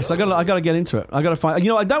 Oh, nice. I gotta get into it. I gotta find.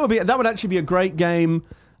 You know, that would actually be a great game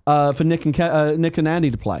for Nick and Andy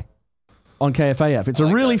to play on KFAF. It's a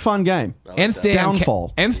really fun game. Nth Day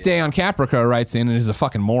Downfall. Nth Day on Caprica writes in and is a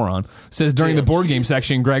fucking moron. Says during the board game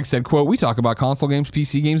section, Greg said, quote, we talk about console games,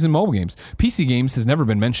 PC games, and mobile games. PC games has never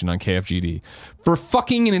been mentioned on KFGD. For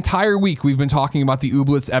fucking an entire week, we've been talking about the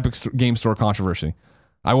Ooblets Epic Game Store controversy.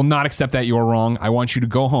 I will not accept that. You're wrong. I want you to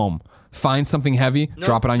go home. Find something heavy,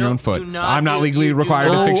 drop it on your own foot. I'm not legally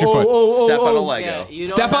required to fix your foot. Step on a Lego. Yeah,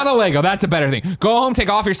 Step on a Lego. That's a better thing. Go home, take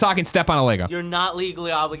off your sock, and step on a Lego. You're not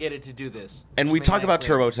legally obligated to do this. And we Just talk make about that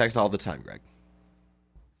clear. TurboTax all the time, Greg.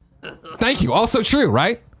 Thank you. Also true,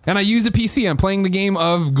 right? And I use a PC. I'm playing the game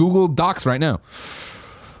of Google Docs right now.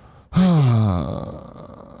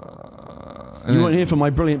 You weren't here for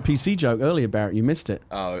my brilliant PC joke earlier, Barrett. You missed it.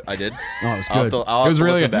 Oh, I did? Oh, it was I'll good. I'll It was have to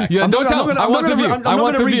really listen good. back. Yeah, don't tell him. I want the view. I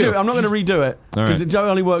want the view. I'm not going to redo it All because right. it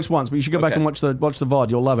only works once. But you should go back Okay. and watch the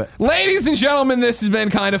VOD. You'll love it. Ladies and gentlemen, this has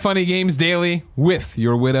been Kind of Funny Games Daily with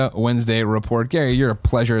your Witta Wednesday report. Gary, you're a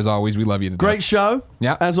pleasure as always. We love you to Great death. show.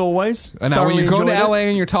 Yeah. As always. And now when Thoroughly you're going to enjoyed LA it.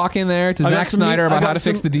 and you're talking there to I got Zack some Snyder I about got how to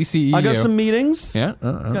fix the DCEU. I got some meetings. Yeah.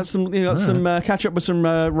 Got some catch up with some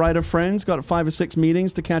writer friends. Got 5 or 6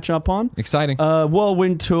 meetings to catch up on. Exciting.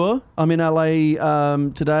 Whirlwind tour. I'm in LA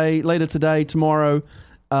later today, tomorrow,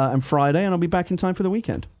 and Friday, and I'll be back in time for the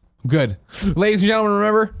weekend. Good. Ladies and gentlemen,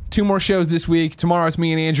 remember, 2 more shows this week. Tomorrow it's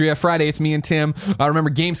me and Andrea. Friday it's me and Tim. Remember,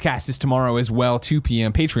 Gamescast is tomorrow as well, 2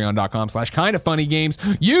 p.m.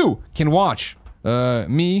 Patreon.com/kindoffunnygames. You can watch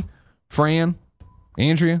me, Fran,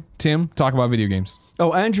 Andrea, Tim, talk about video games.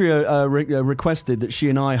 Oh, Andrea requested that she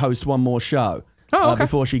and I host one more show. Oh, okay.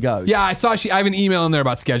 Before she goes. Yeah, I saw. I have an email in there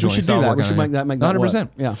about scheduling. We should so do I'll that. work We on should it. make that 100%. work.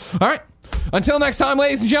 Yeah. All right. Until next time,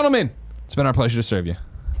 ladies and gentlemen, it's been our pleasure to serve you.